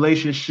a good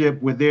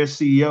relationship with their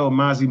CEO,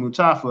 Mazi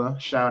Mutafa.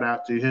 Shout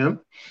out to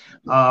him.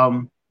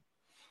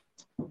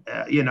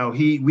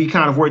 We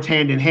kind of worked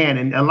hand in hand,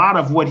 and a lot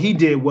of what he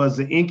did was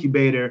the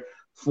incubator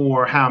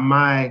for how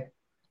my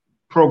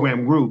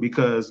program grew,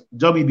 because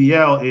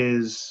WBL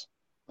is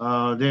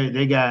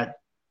they got,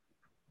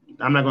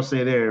 I'm not gonna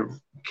say they're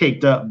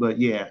caked up, but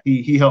yeah,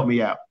 he helped me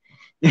out.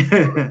 Right.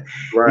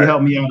 He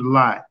helped me out a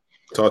lot.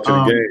 Taught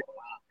you the game.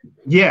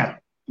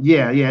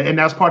 Yeah, and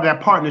that's part of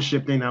that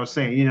partnership thing I was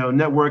saying.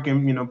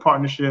 Networking,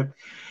 partnership,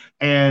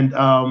 and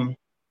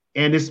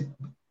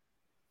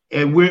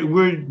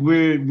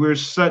we're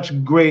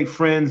such great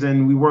friends,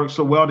 and we work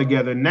so well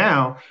together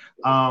now.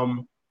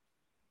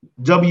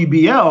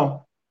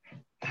 WBL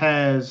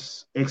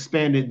has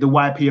expanded the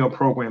YPL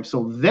program,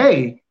 so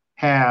they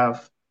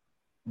have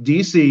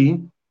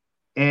DC,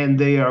 and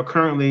they are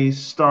currently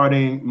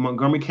starting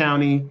Montgomery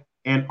County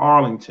and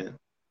Arlington.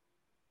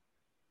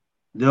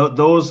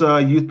 Those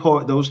youth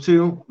poet, those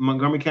two,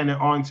 Montgomery County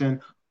and Arlington,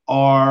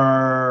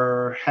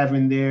 are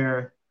having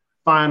their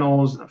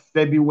finals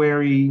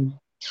February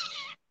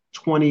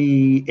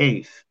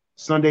 28th,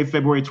 Sunday,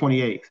 February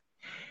 28th.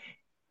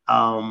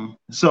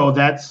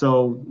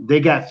 So they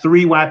got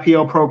 3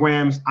 YPL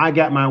programs. I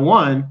got my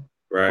one.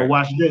 Right. But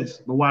watch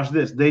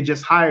this. They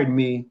just hired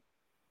me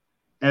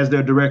as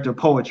their director of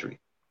poetry.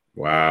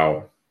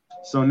 Wow.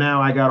 So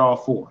now I got all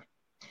 4.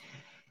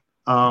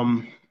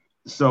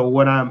 So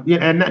what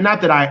and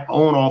not that I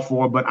own all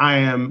 4, but I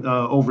am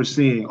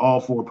overseeing all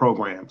 4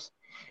 programs.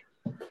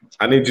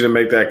 I need you to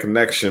make that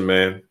connection,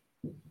 man.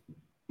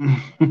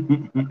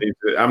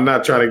 I'm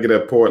not trying to get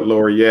a poet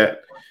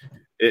laureate,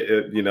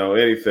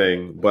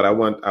 anything, but I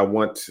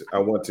want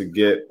to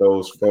get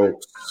those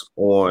folks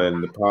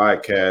on the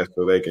podcast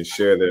so they can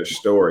share their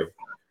story.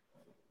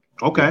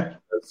 Okay.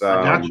 I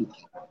got you.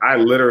 I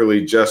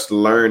literally just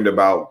learned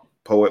about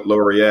poet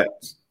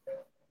laureates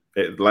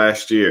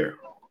last year.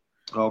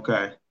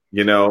 Okay.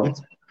 The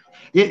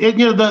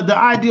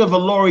idea of a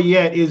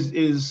laureate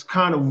is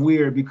kind of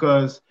weird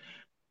because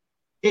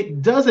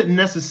it doesn't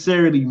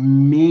necessarily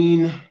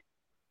mean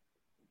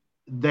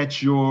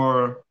that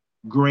you're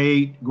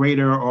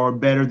greater or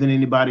better than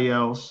anybody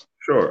else.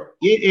 Sure.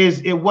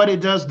 What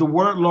it does, the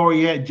word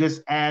laureate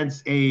just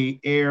adds a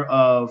air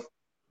of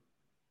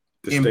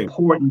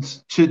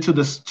importance to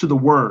the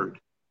word.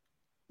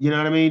 You know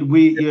what I mean?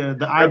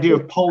 The idea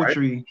of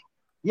poetry. Right?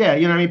 Yeah,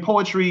 you know what I mean?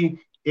 Poetry,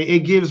 it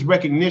gives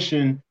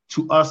recognition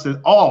to us as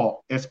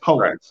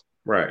poets.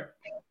 Right.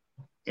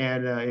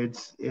 And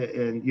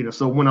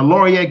so when a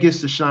laureate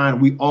gets to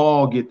shine, we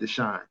all get to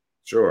shine.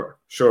 Sure.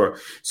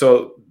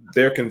 So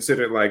they're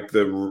considered like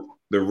the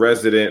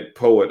resident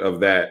poet of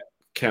that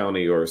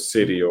county or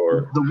city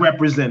or the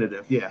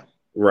representative. Yeah.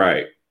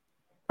 Right.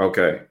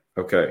 Okay.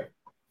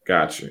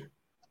 Gotcha.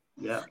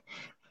 Yeah.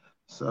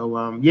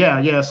 So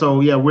yeah. So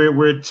yeah,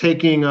 we're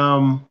taking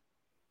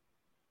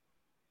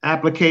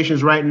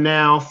applications right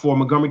now for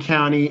Montgomery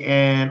County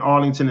and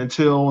Arlington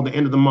until the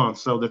end of the month.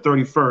 So the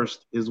 31st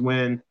is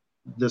when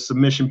the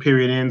submission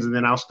period ends, and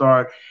then I'll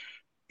start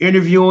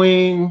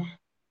interviewing,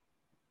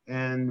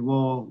 and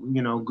we'll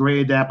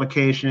grade the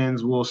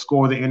applications, we'll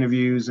score the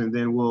interviews, and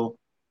then we'll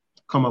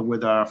come up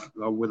with our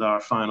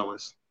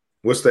finalists.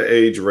 What's the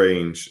age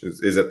range?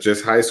 Is it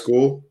just high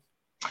school?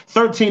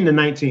 13 to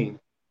 19.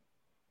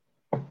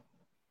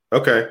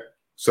 Okay,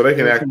 so they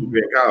can actually be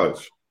in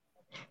college.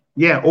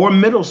 Yeah, or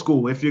middle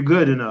school if you're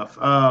good enough.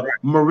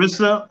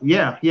 Marissa,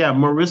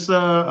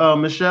 Marissa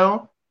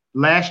Michelle,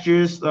 last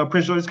year's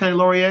Prince George's County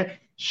Laureate.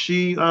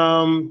 She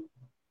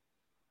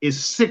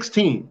is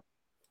 16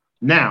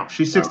 now.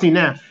 She's 16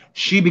 now.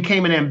 She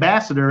became an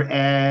ambassador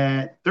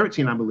at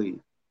 13, I believe.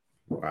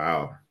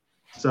 Wow.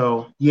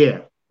 So yeah.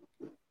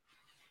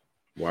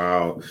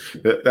 Wow,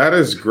 that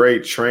is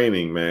great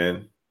training,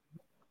 man.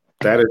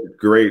 That is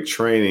great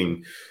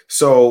training.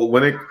 So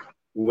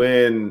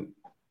when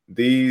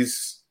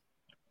these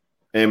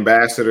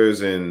ambassadors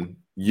and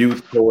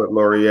youth poet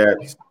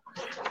laureates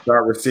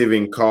start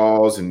receiving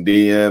calls and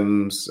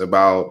DMs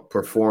about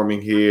performing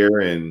here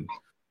and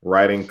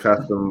writing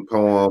custom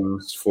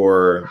poems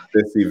for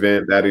this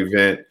event, that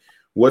event,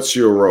 what's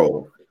your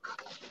role?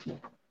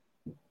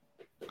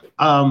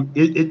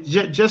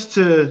 Just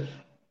to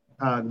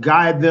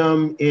guide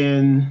them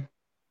in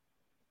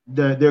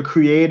their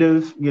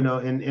creative,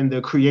 in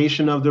the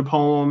creation of their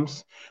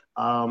poems,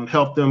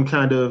 help them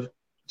kind of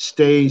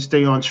stay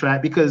on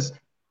track, because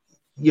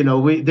they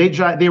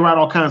write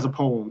all kinds of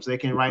poems. They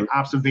can write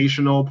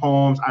observational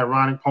poems,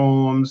 ironic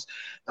poems,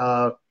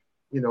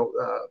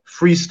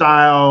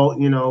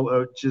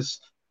 freestyle,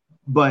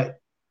 but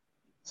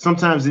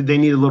sometimes they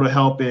need a little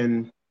help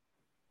in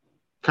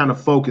kind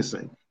of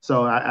focusing.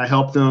 So I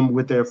help them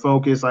with their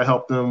focus. I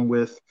help them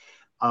with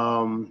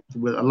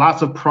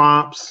lots of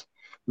prompts.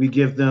 We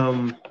give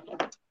them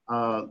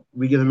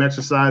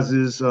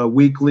exercises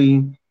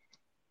weekly.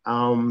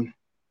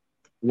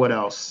 What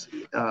else?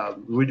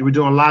 We're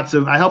doing lots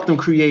of. I help them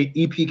create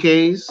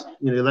EPKs,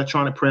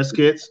 electronic press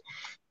kits,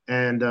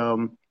 and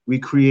we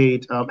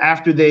create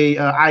after they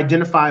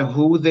identify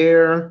who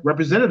their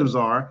representatives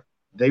are.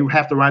 They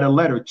have to write a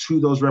letter to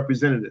those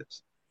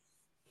representatives.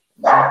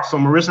 So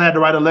Marissa had to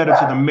write a letter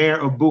to the mayor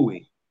of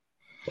Bowie.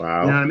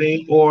 Wow. You know what I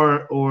mean?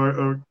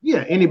 Or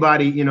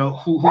anybody, who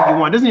you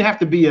want. It doesn't have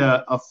to be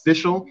a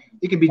official.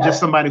 It could be just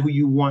somebody who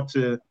you want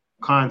to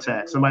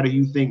contact, somebody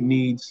you think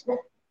needs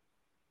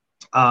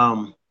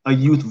a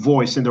youth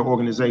voice in their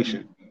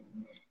organization.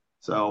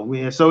 So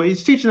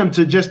it's teaching them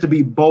to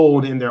be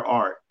bold in their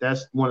art.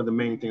 That's one of the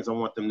main things I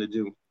want them to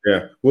do.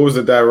 Yeah. What was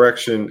the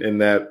direction in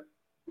that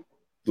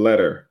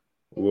letter?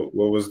 What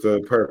was the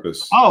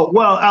purpose? Oh,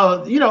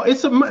 well,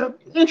 it's an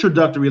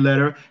introductory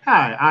letter.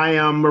 Hi, I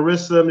am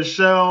Marissa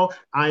Michelle.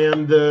 I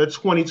am the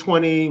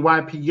 2020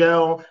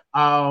 YPL.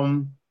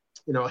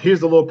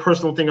 Here's a little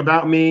personal thing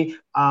about me.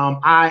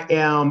 I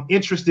am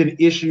interested in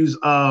issues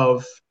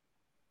of,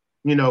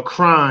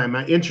 crime.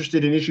 I'm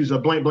interested in issues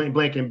of blank, blank,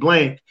 blank, and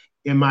blank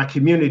in my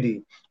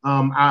community.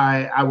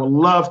 I would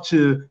love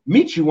to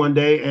meet you one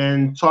day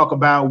and talk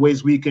about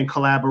ways we can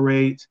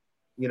collaborate.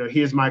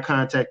 Here's my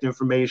contact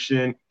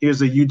information.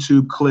 Here's a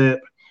YouTube clip,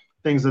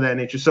 things of that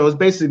nature. So it's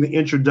basically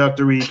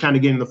introductory, kind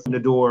of getting the foot in the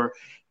door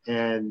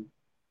and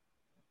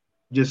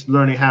just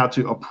learning how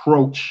to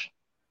approach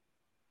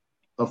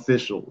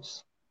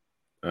officials.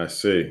 I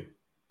see.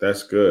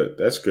 That's good.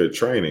 That's good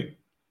training.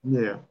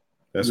 Yeah.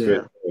 That's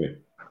good training.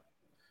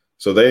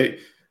 So they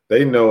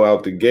know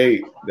out the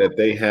gate that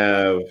they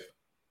have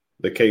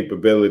the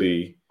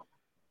capability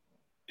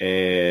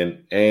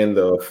and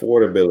the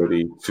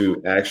affordability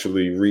to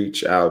actually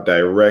reach out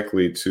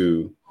directly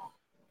to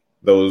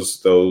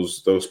those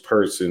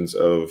persons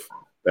of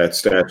that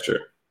stature.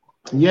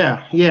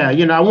 Yeah.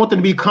 I want them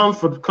to be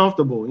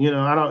comfortable.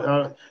 I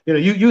don't.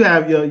 You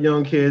have your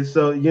young kids,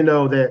 so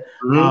that.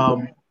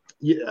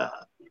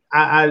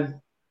 I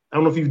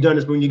don't know if you've done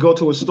this, but when you go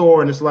to a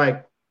store and it's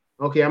like,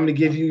 okay, I'm going to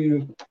give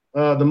you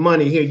the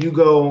money here. You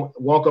go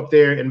walk up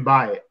there and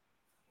buy it.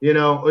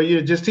 Or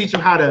you just teach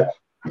them how to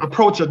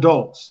approach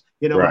adults,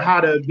 right. How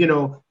to,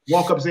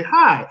 walk up and say,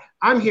 hi,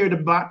 I'm here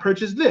to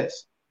purchase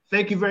this.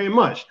 Thank you very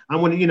much. I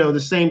want to, the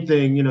same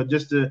thing,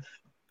 just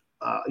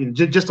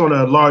on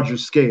a larger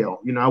scale.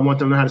 I want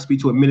them to know how to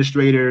speak to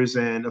administrators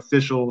and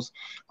officials,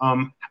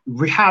 to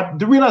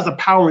realize the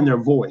power in their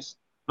voice,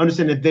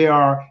 understand that they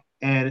are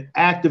an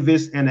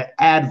activist and an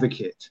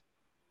advocate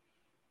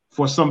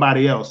for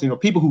somebody else.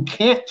 People who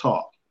can't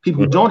talk,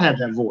 people who don't have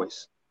that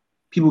voice,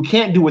 people who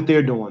can't do what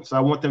they're doing. So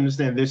I want them to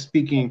understand they're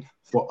speaking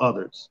for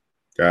others.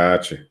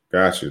 Gotcha.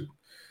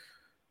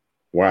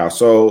 Wow.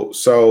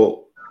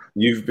 So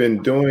you've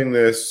been doing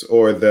this,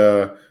 or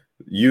the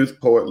Youth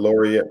Poet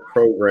Laureate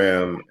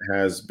program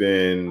has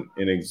been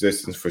in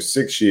existence for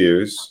 6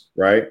 years,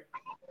 right?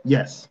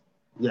 Yes.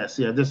 Yeah.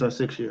 This is our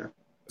 6th year.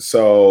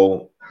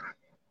 So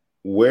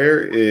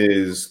where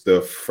is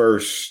the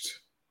first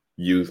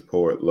Youth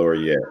Poet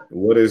Laureate?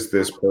 What is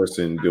this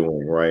person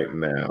doing right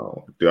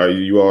now? Are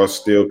you all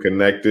still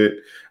connected?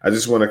 I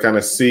just want to kind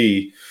of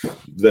see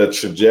the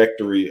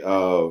trajectory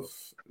of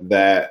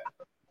that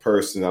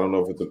person. I don't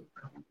know if it's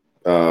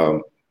a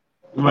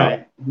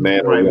right,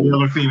 man right, or woman.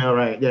 male or female,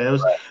 right? Yeah, it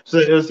was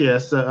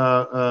yes,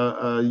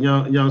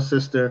 young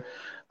sister.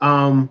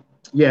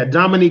 Yeah,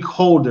 Dominique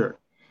Holder.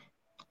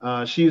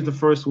 She's the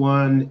first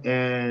one,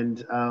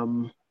 and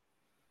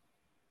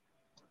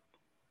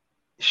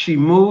she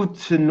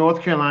moved to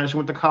North Carolina. She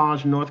went to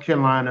college in North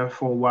Carolina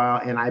for a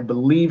while, and I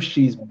believe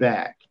she's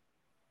back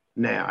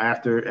now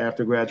after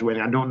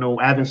graduating. I don't know.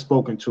 I haven't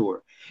spoken to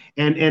her,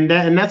 and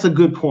that's a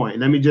good point.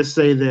 Let me just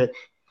say that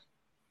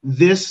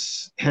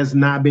this has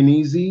not been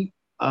easy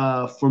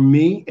for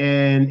me,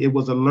 and it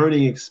was a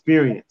learning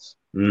experience.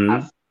 Mm-hmm.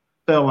 I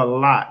fell a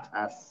lot.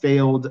 I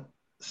failed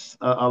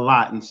a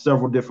lot in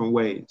several different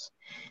ways.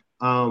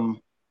 Not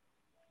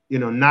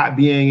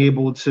being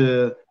able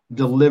to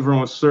deliver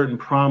on certain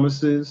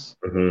promises.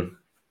 Mm-hmm.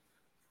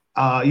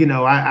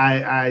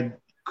 I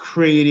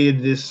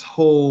created this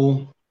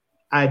whole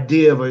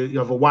idea of a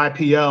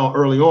YPL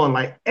early on,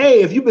 like,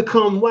 hey, if you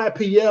become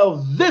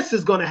YPL, this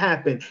is going to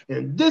happen,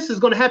 and this is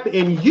going to happen,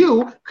 and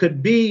you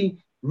could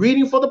be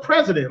reading for the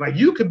president. Like,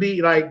 you could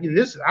be like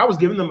this. I was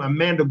giving them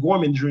Amanda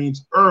Gorman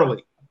dreams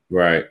early,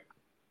 right?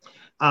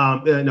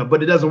 But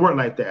it doesn't work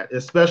like that,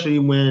 especially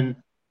when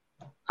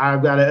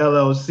I've got an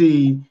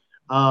LLC.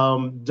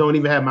 Don't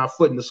even have my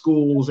foot in the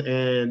schools,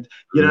 and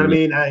you know what I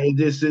mean.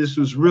 This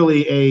was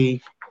really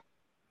a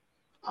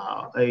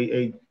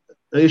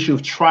issue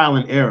of trial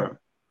and error.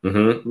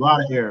 Mm-hmm. A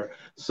lot of error.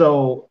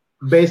 So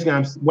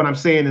basically, what I'm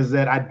saying is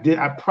that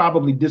I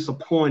probably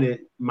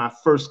disappointed my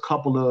first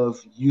couple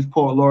of Youth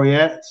Poet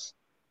Laureates.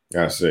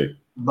 I see.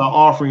 By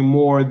offering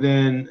more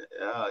than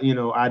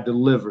I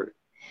delivered.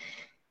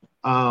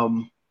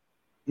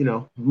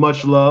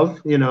 Much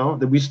love.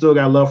 That we still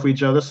got love for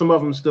each other. Some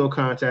of them still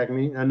contact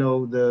me. I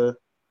know the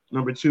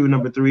number 2,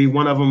 number 3.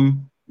 One of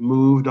them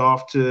moved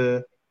off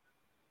to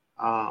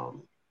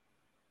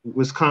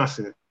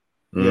Wisconsin.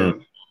 Mm. Yeah.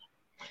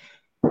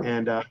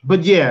 And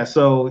but yeah,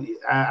 so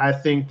I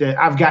think that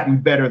I've gotten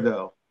better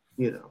though,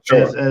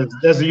 sure.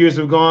 as the years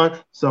have gone.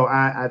 So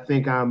I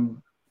think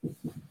I'm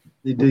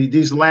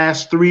these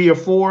last 3 or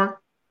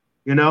 4,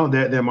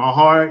 they're my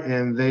heart,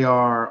 and they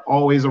are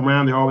always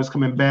around. They're always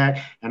coming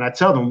back. And I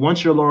tell them,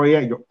 once you're a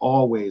laureate, you're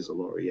always a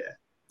laureate.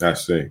 I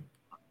see.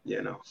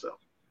 So.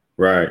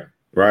 Right.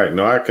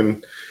 No, I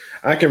can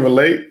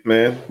relate,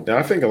 man.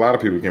 I think a lot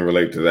of people can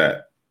relate to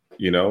that.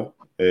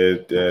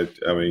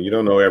 I mean, you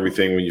don't know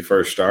everything when you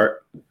first start.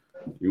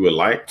 You would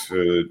like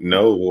to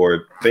know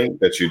or think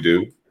that you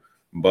do,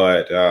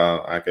 but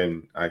I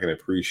can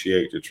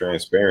appreciate your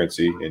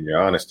transparency and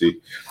your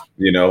honesty,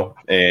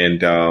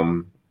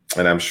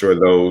 and I'm sure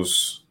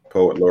those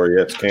poet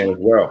laureates can as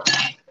well.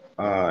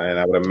 And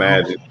I would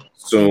imagine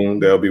soon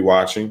they'll be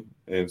watching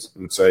and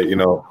say,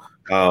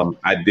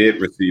 I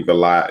did receive a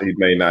lot. He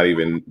may not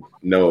even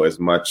know as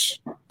much,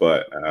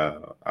 but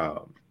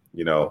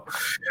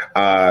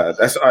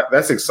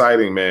that's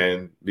exciting,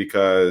 man,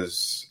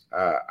 because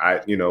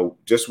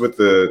just with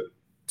the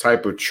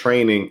type of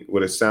training,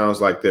 what it sounds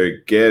like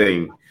they're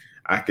getting,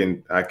 I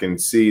can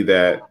see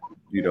that,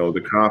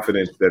 the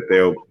confidence that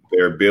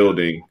they're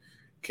building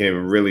can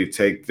really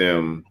take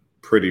them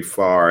pretty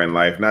far in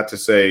life. Not to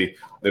say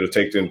it'll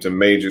take them to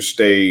major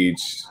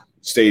stages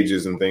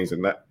and things of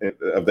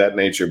that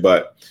nature,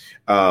 but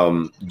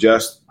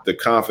just the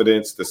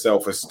confidence, the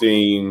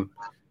self-esteem,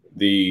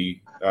 the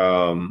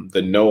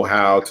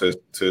know-how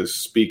to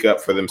speak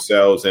up for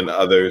themselves and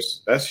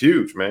others. That's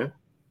huge, man.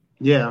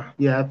 Yeah,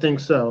 I think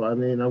so. I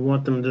mean, I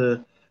want them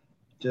to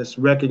just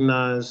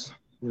recognize,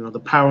 the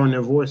power in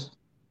their voice.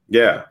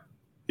 Yeah,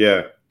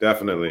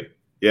 definitely.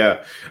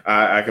 Yeah,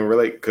 I can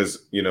relate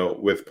because,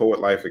 with Poet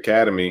Life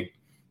Academy,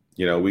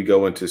 we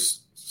go into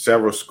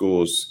several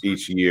schools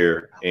each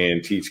year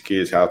and teach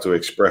kids how to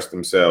express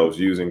themselves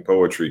using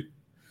poetry,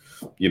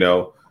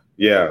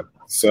 Yeah.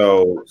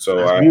 So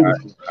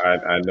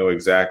I know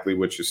exactly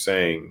what you're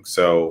saying.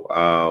 So,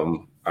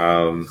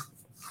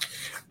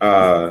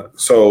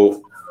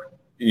 so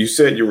you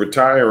said you're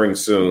retiring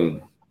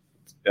soon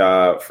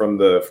from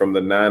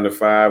the 9 to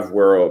 5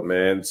 world,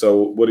 man.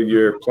 So what are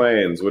your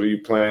plans? What are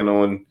you planning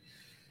on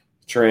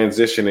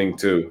transitioning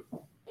to?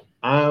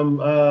 I'm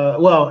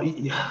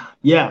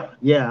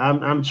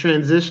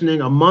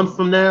transitioning a month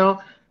from now.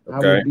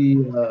 Okay. I will be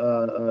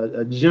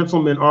a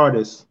gentleman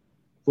artist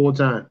full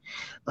time.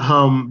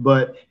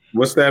 But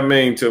what's that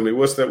mean to me?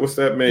 What's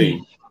that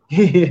mean?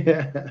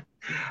 Yeah.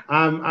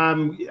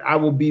 I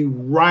will be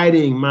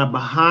writing my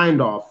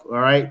behind off, all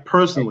right,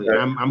 personally. Okay.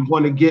 I'm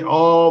going to get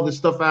all the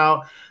stuff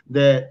out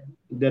that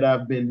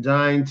I've been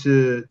dying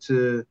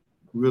to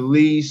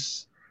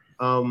release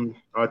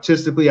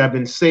artistically. I've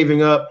been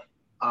saving up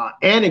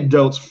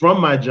anecdotes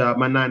from my job,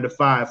 my 9 to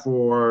 5,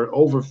 for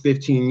over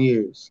 15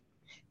 years.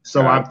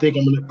 So I think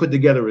I'm going to put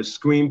together a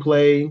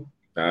screenplay.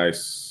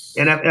 Nice.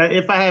 And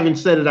if I haven't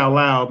said it out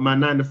loud, my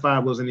 9 to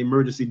 5 was an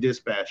emergency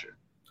dispatcher.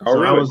 Oh, So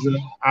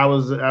really? I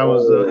was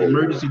an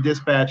emergency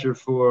dispatcher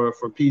for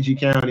PG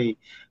County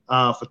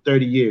for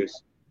 30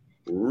 years.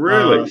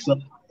 Really? So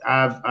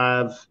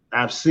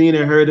I've seen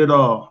and heard it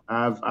all.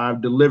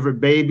 I've delivered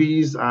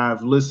babies.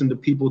 I've listened to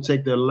people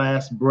take their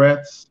last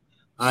breaths.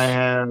 I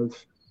have,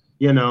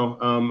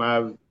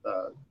 I've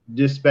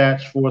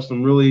dispatched for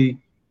some really,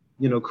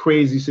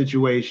 crazy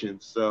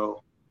situations.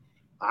 So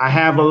I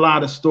have a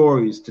lot of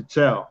stories to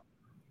tell.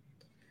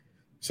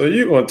 So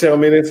you gonna tell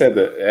me this at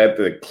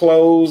the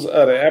close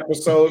of the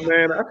episode,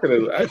 man? I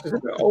just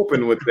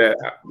opened with that.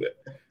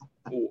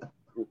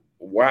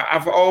 Why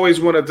I've always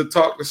wanted to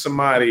talk to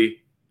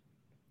somebody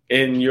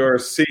in your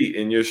seat,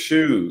 in your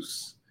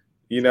shoes.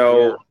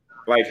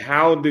 Like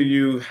how do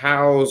you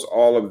house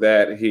all of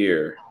that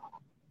here?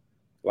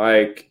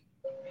 Like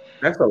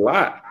that's a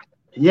lot.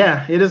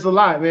 Yeah, it is a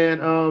lot, man.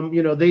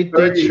 They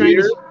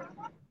train us.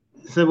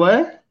 Say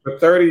what? For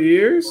 30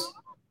 years?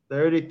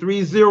 30.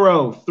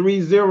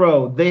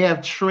 They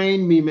have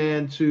trained me,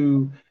 man,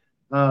 to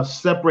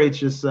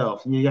separate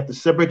yourself. You have to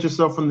separate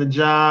yourself from the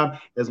job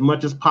as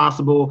much as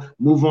possible.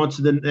 Move on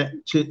to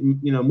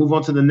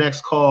the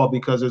next call,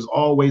 because there's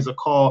always a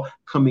call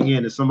coming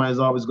in, and somebody's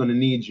always going to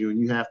need you, and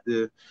you have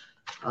to,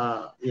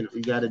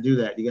 you got to do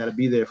that. You got to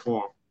be there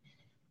for them.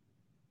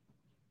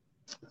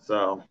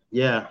 So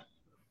yeah.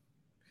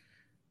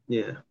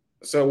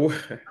 So,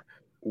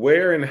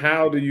 where and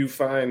how do you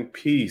find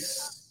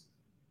peace?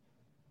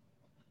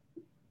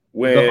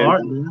 When the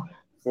art, man.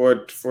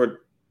 For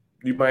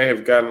you might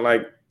have gotten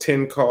like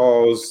 10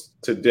 calls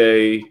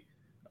today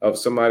of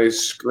somebody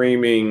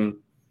screaming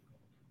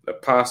a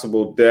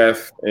possible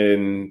death,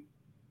 and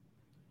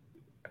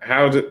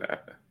how do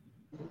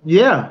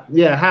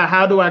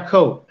I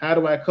cope?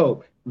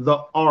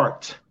 The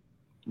art.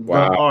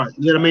 Wow. The art.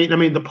 You know what I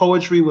mean? The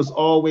poetry was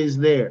always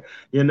there.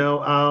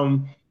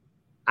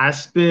 I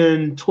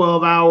spend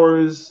 12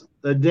 hours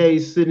a day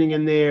sitting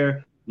in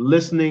there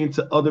listening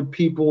to other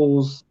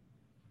people's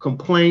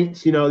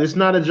complaints. It's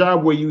not a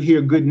job where you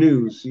hear good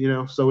news,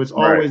 so it's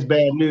always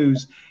bad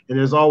news, and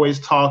there's always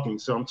talking.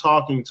 So I'm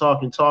talking.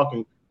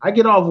 I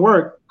get off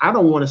work, I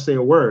don't want to say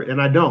a word,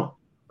 and I don't.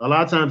 A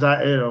lot of times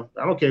I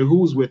don't care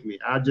who's with me.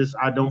 I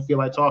don't feel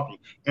like talking.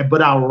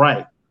 But I'll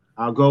write.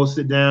 I'll go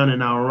sit down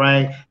and I'll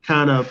write,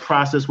 kind of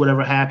process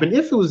whatever happened.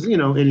 If it was,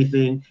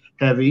 anything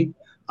heavy.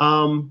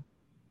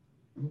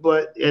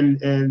 But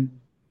the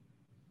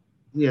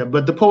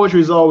poetry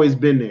has always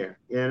been there,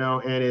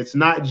 and it's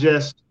not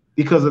just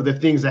because of the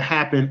things that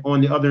happen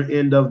on the other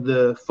end of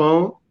the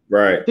phone.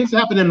 Right. Things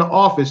happen in the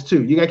office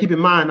too. You got to keep in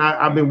mind,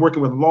 I've been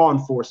working with law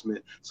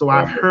enforcement, so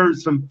I've heard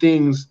some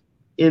things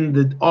in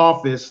the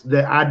office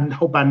that I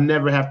hope I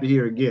never have to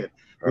hear again.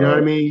 You know what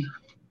I mean?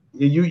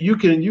 You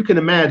can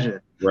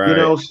imagine.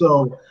 Right.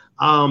 So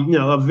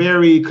a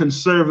very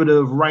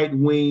conservative, right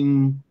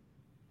wing,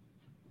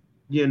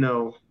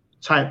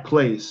 type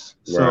place.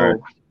 Right.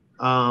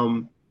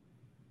 So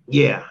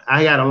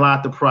I got a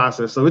lot to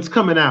process. So it's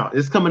coming out.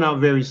 It's coming out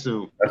very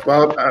soon. That's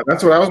what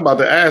I was about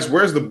to ask.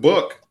 Where's the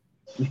book?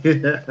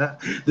 The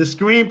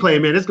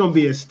screenplay, man. It's gonna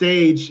be a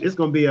stage. It's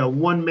gonna be a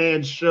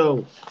one-man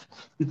show.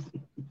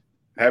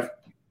 Let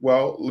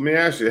me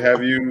ask you.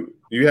 Have you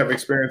have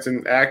experience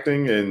in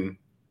acting and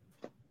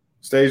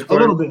stage play? A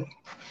little bit.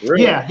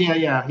 Really?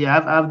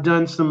 Yeah. I've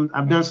done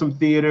some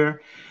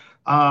theater.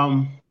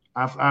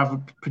 I've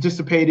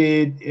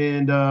participated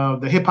in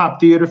the Hip Hop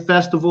Theater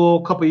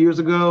Festival a couple of years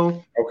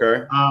ago.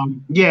 Okay.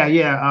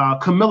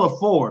 Camilla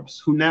Forbes,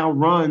 who now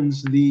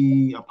runs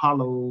the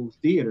Apollo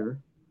Theater,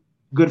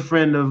 good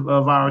friend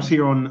of ours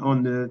here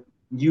on the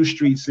U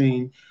Street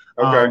scene.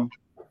 Okay.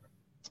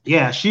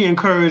 She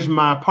encouraged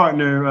my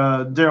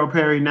partner, Daryl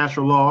Perry,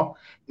 Natural Law,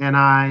 and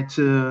I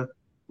to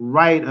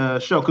write a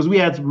show, because we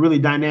had some really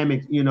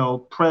dynamic,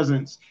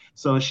 presence.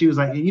 So she was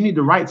like, you need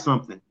to write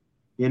something.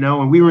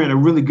 And we were in a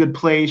really good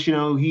place.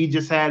 He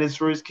just had his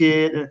first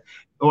kid.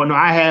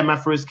 I had my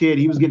first kid.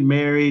 He was getting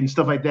married and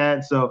stuff like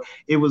that. So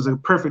it was a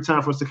perfect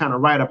time for us to kind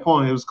of write a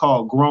poem. It was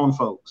called Grown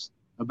Folks,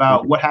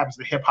 about what happens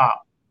to hip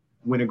hop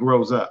when it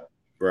grows up.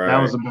 Right.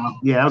 That was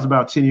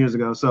about 10 years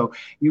ago. So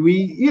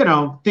we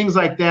things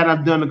like that.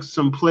 I've done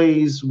some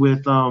plays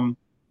with,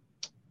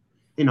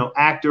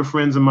 actor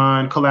friends of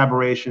mine,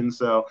 collaboration.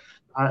 So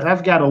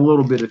I've got a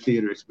little bit of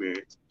theater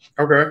experience.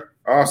 Okay.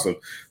 Awesome.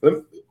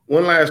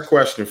 One last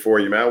question for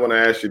you, man. I want to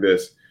ask you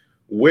this.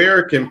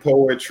 Where can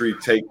poetry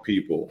take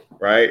people,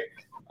 right?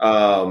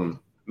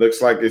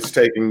 Looks like it's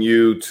taking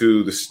you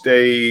to the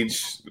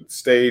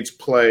stage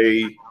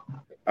play.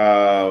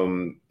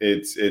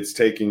 It's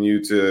taking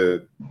you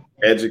to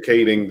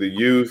educating the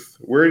youth.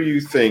 Where do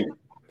you think,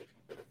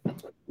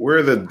 where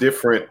are the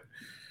different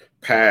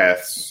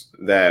paths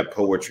that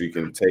poetry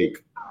can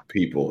take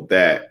people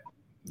that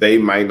they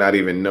might not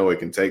even know it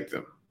can take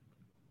them?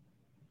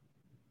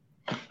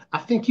 I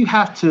think you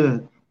have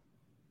to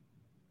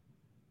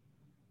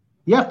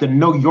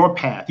know your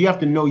path. You have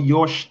to know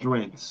your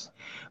strengths.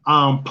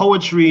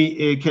 Poetry,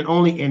 it can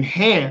only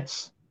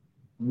enhance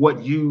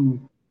what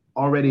you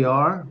already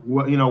are,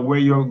 where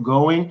you're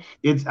going.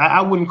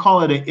 I wouldn't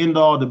call it an end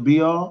all to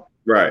be all,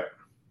 right,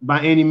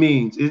 by any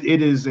means.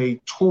 It is a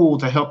tool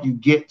to help you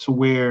get to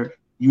where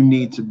you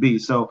need to be.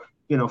 So,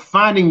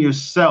 finding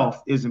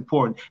yourself is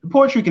important. The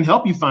poetry can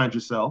help you find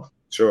yourself.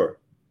 Sure.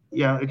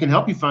 Yeah, it can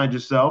help you find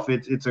yourself.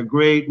 It's a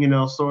great,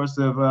 source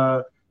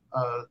of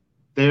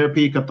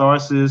therapy,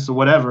 catharsis, or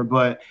whatever.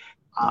 But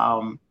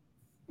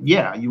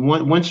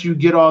once you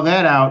get all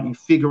that out, you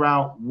figure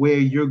out where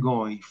you're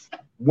going,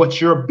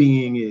 what your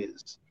being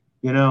is,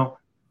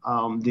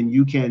 then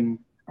you can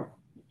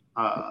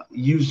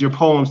use your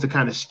poems to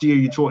kind of steer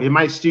you toward. It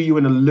might steer you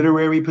in a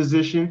literary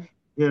position,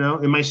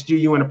 it might steer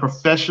you in a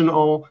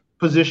professional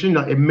position,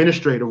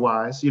 administrative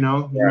wise, you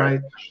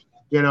might,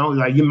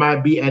 like you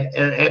might be an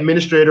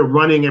administrator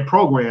running a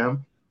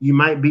program, you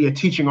might be a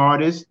teaching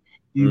artist,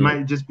 you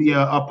might just be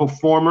a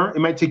performer, it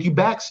might take you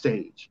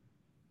backstage,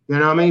 you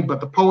know what I mean? But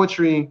the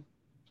poetry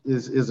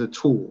is a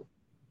tool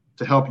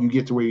to help you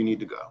get to where you need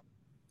to go.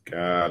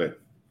 Got it.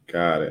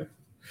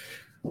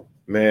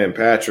 Man,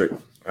 Patrick,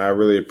 I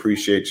really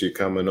appreciate you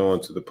coming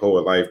on to the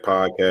Poet Life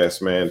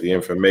podcast, man. The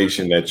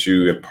information that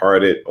you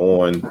imparted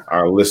on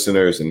our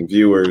listeners and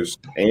viewers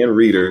and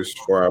readers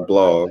for our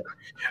blog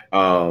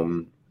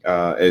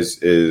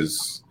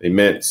is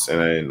immense.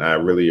 And I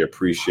really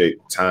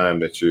appreciate the time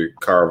that you're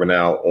carving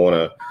out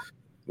on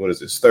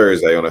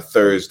Thursday, on a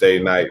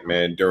Thursday night,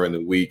 man, during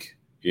the week,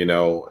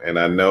 and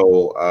I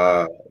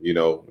know,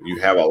 you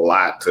have a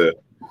lot to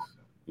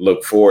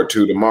look forward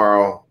to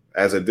tomorrow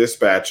as a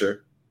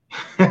dispatcher.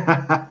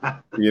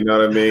 You know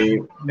what I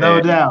mean? No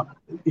doubt.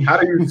 How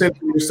do you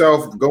center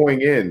yourself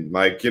going in?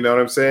 Like, you know what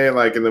I'm saying?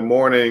 Like in the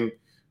morning,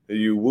 are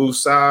you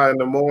woo-saw in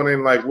the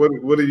morning? Like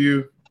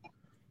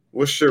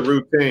what's your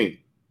routine?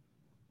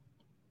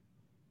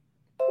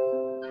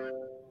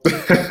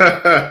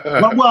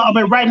 Well, I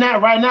mean, right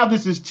now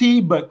this is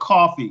tea, but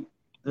coffee.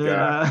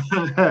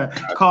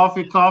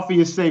 Coffee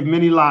has saved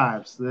many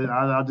lives.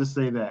 I'll just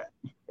say that.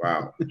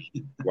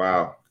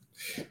 Wow.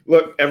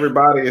 Look,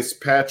 everybody, it's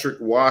Patrick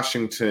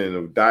Washington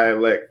of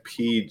Dialect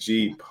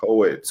PG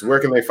Poets. Where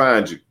can they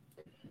find you?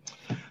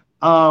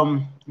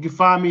 You can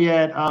find me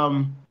at,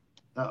 by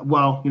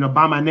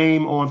my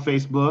name on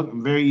Facebook.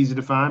 I'm very easy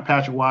to find,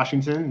 Patrick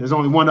Washington. There's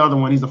only one other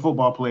one. He's a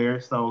football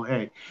player. So,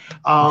 hey.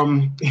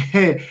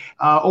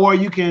 Or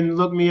you can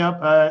look me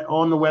up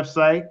on the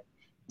website,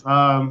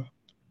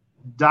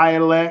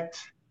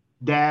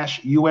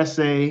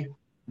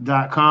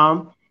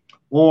 dialect-usa.com,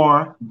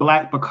 or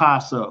Black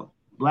Picasso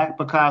at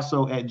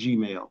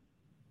Gmail.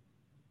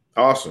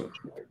 Awesome.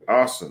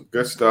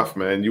 Good stuff,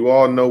 man. You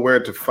all know where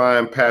to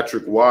find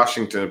Patrick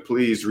Washington.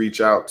 Please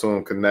reach out to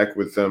him, connect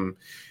with him.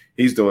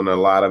 He's doing a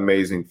lot of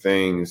amazing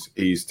things.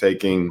 He's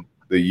taking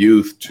the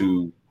youth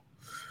to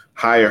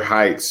higher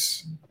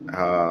heights.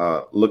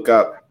 Look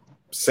up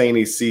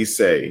Saini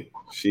Cisse.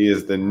 She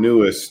is the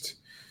newest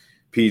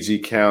PG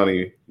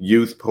County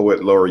Youth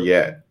Poet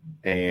Laureate.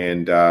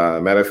 And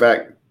matter of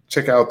fact,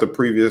 check out the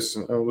previous,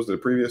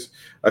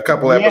 a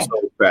couple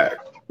episodes back.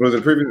 Was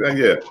it previous?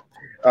 Yeah.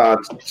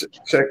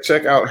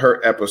 Check out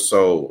her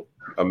episode.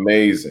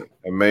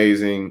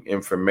 Amazing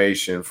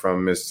information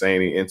from Miss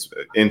Saini,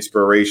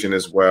 inspiration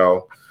as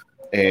well.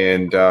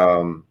 And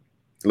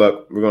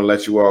look, we're going to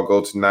let you all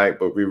go tonight,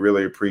 but we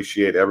really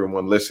appreciate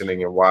everyone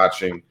listening and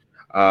watching.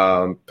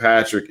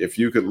 Patrick, if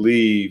you could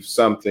leave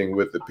something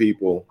with the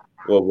people,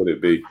 what would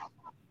it be?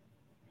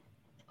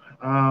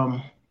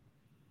 I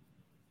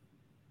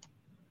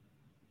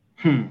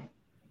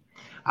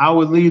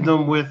would leave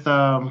them with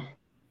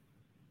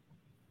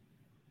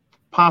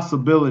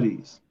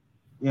possibilities.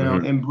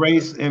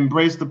 Embrace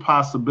the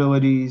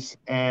possibilities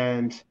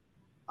and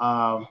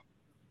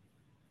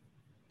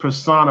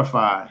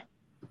personify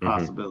the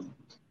possibilities.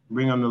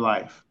 Bring them to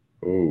life.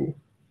 Ooh,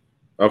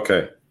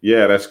 okay,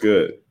 yeah, that's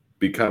good.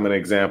 Become an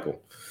example.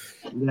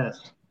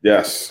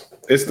 Yes.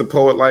 It's the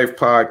Poet Life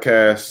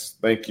podcast.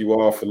 Thank you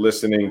all for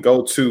listening.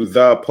 Go to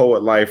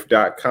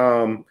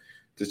thepoetlife.com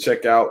to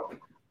check out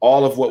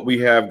all of what we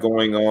have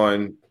going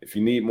on. If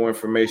you need more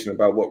information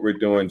about what we're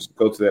doing, just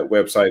go to that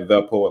website,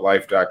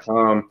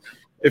 thepoetlife.com.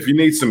 If you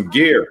need some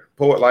gear,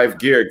 Poet Life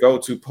gear, go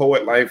to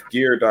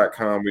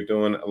poetlifegear.com. We're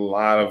doing a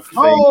lot of things.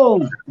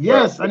 Oh,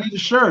 yes, I need a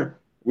shirt.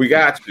 We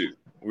got you.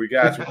 We're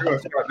going to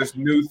start this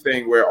new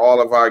thing where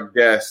all of our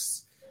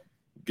guests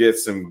get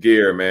some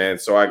gear, man.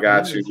 So I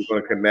got you. We're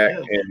going to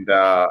connect and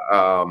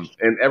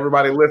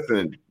everybody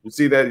listening. You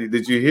see that?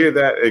 Did you hear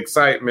that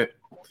excitement?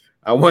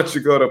 I want you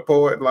to go to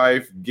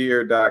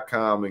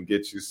poetlifegear.com and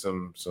get you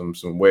some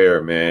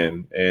wear,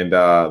 man. And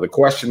the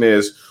question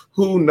is,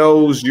 who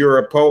knows you're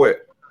a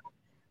poet?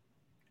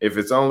 If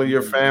it's only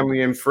your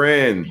family and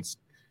friends,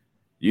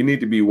 you need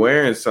to be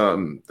wearing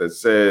something that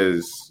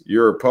says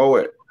you're a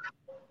poet.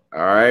 All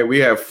right. We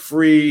have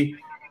free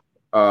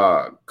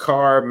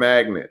car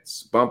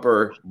magnets,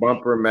 bumper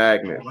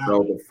magnets. So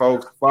the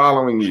folks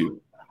following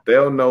you,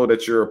 they'll know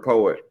that you're a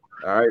poet.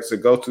 All right. So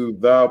go to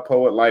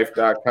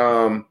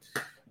thepoetlife.com.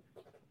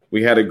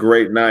 We had a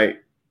great night.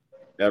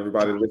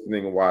 Everybody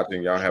listening and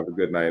watching, y'all have a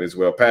good night as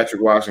well.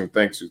 Patrick Washington,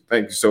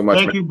 thank you so much.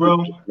 Thank you, bro.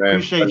 Man.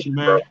 Appreciate you,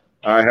 man. Bro.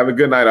 All right, have a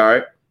good night. All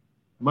right.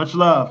 Much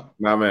love.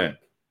 My man.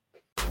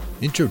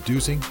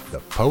 Introducing the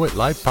Poet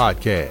Life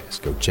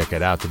Podcast. Go check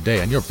it out today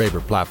on your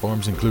favorite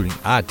platforms, including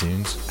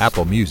iTunes,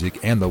 Apple Music,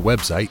 and the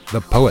website,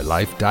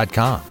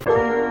 thepoetlife.com.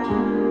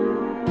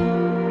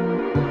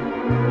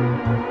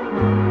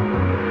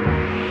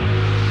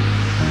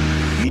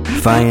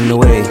 Find a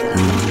way,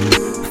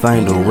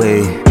 find a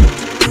way.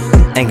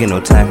 Ain't get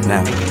no time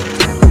now.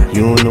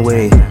 You on the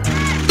way,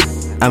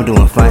 I'm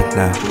doing fine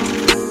now.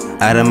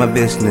 Out of my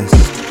business.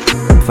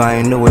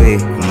 Find a way,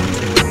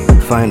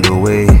 find a way.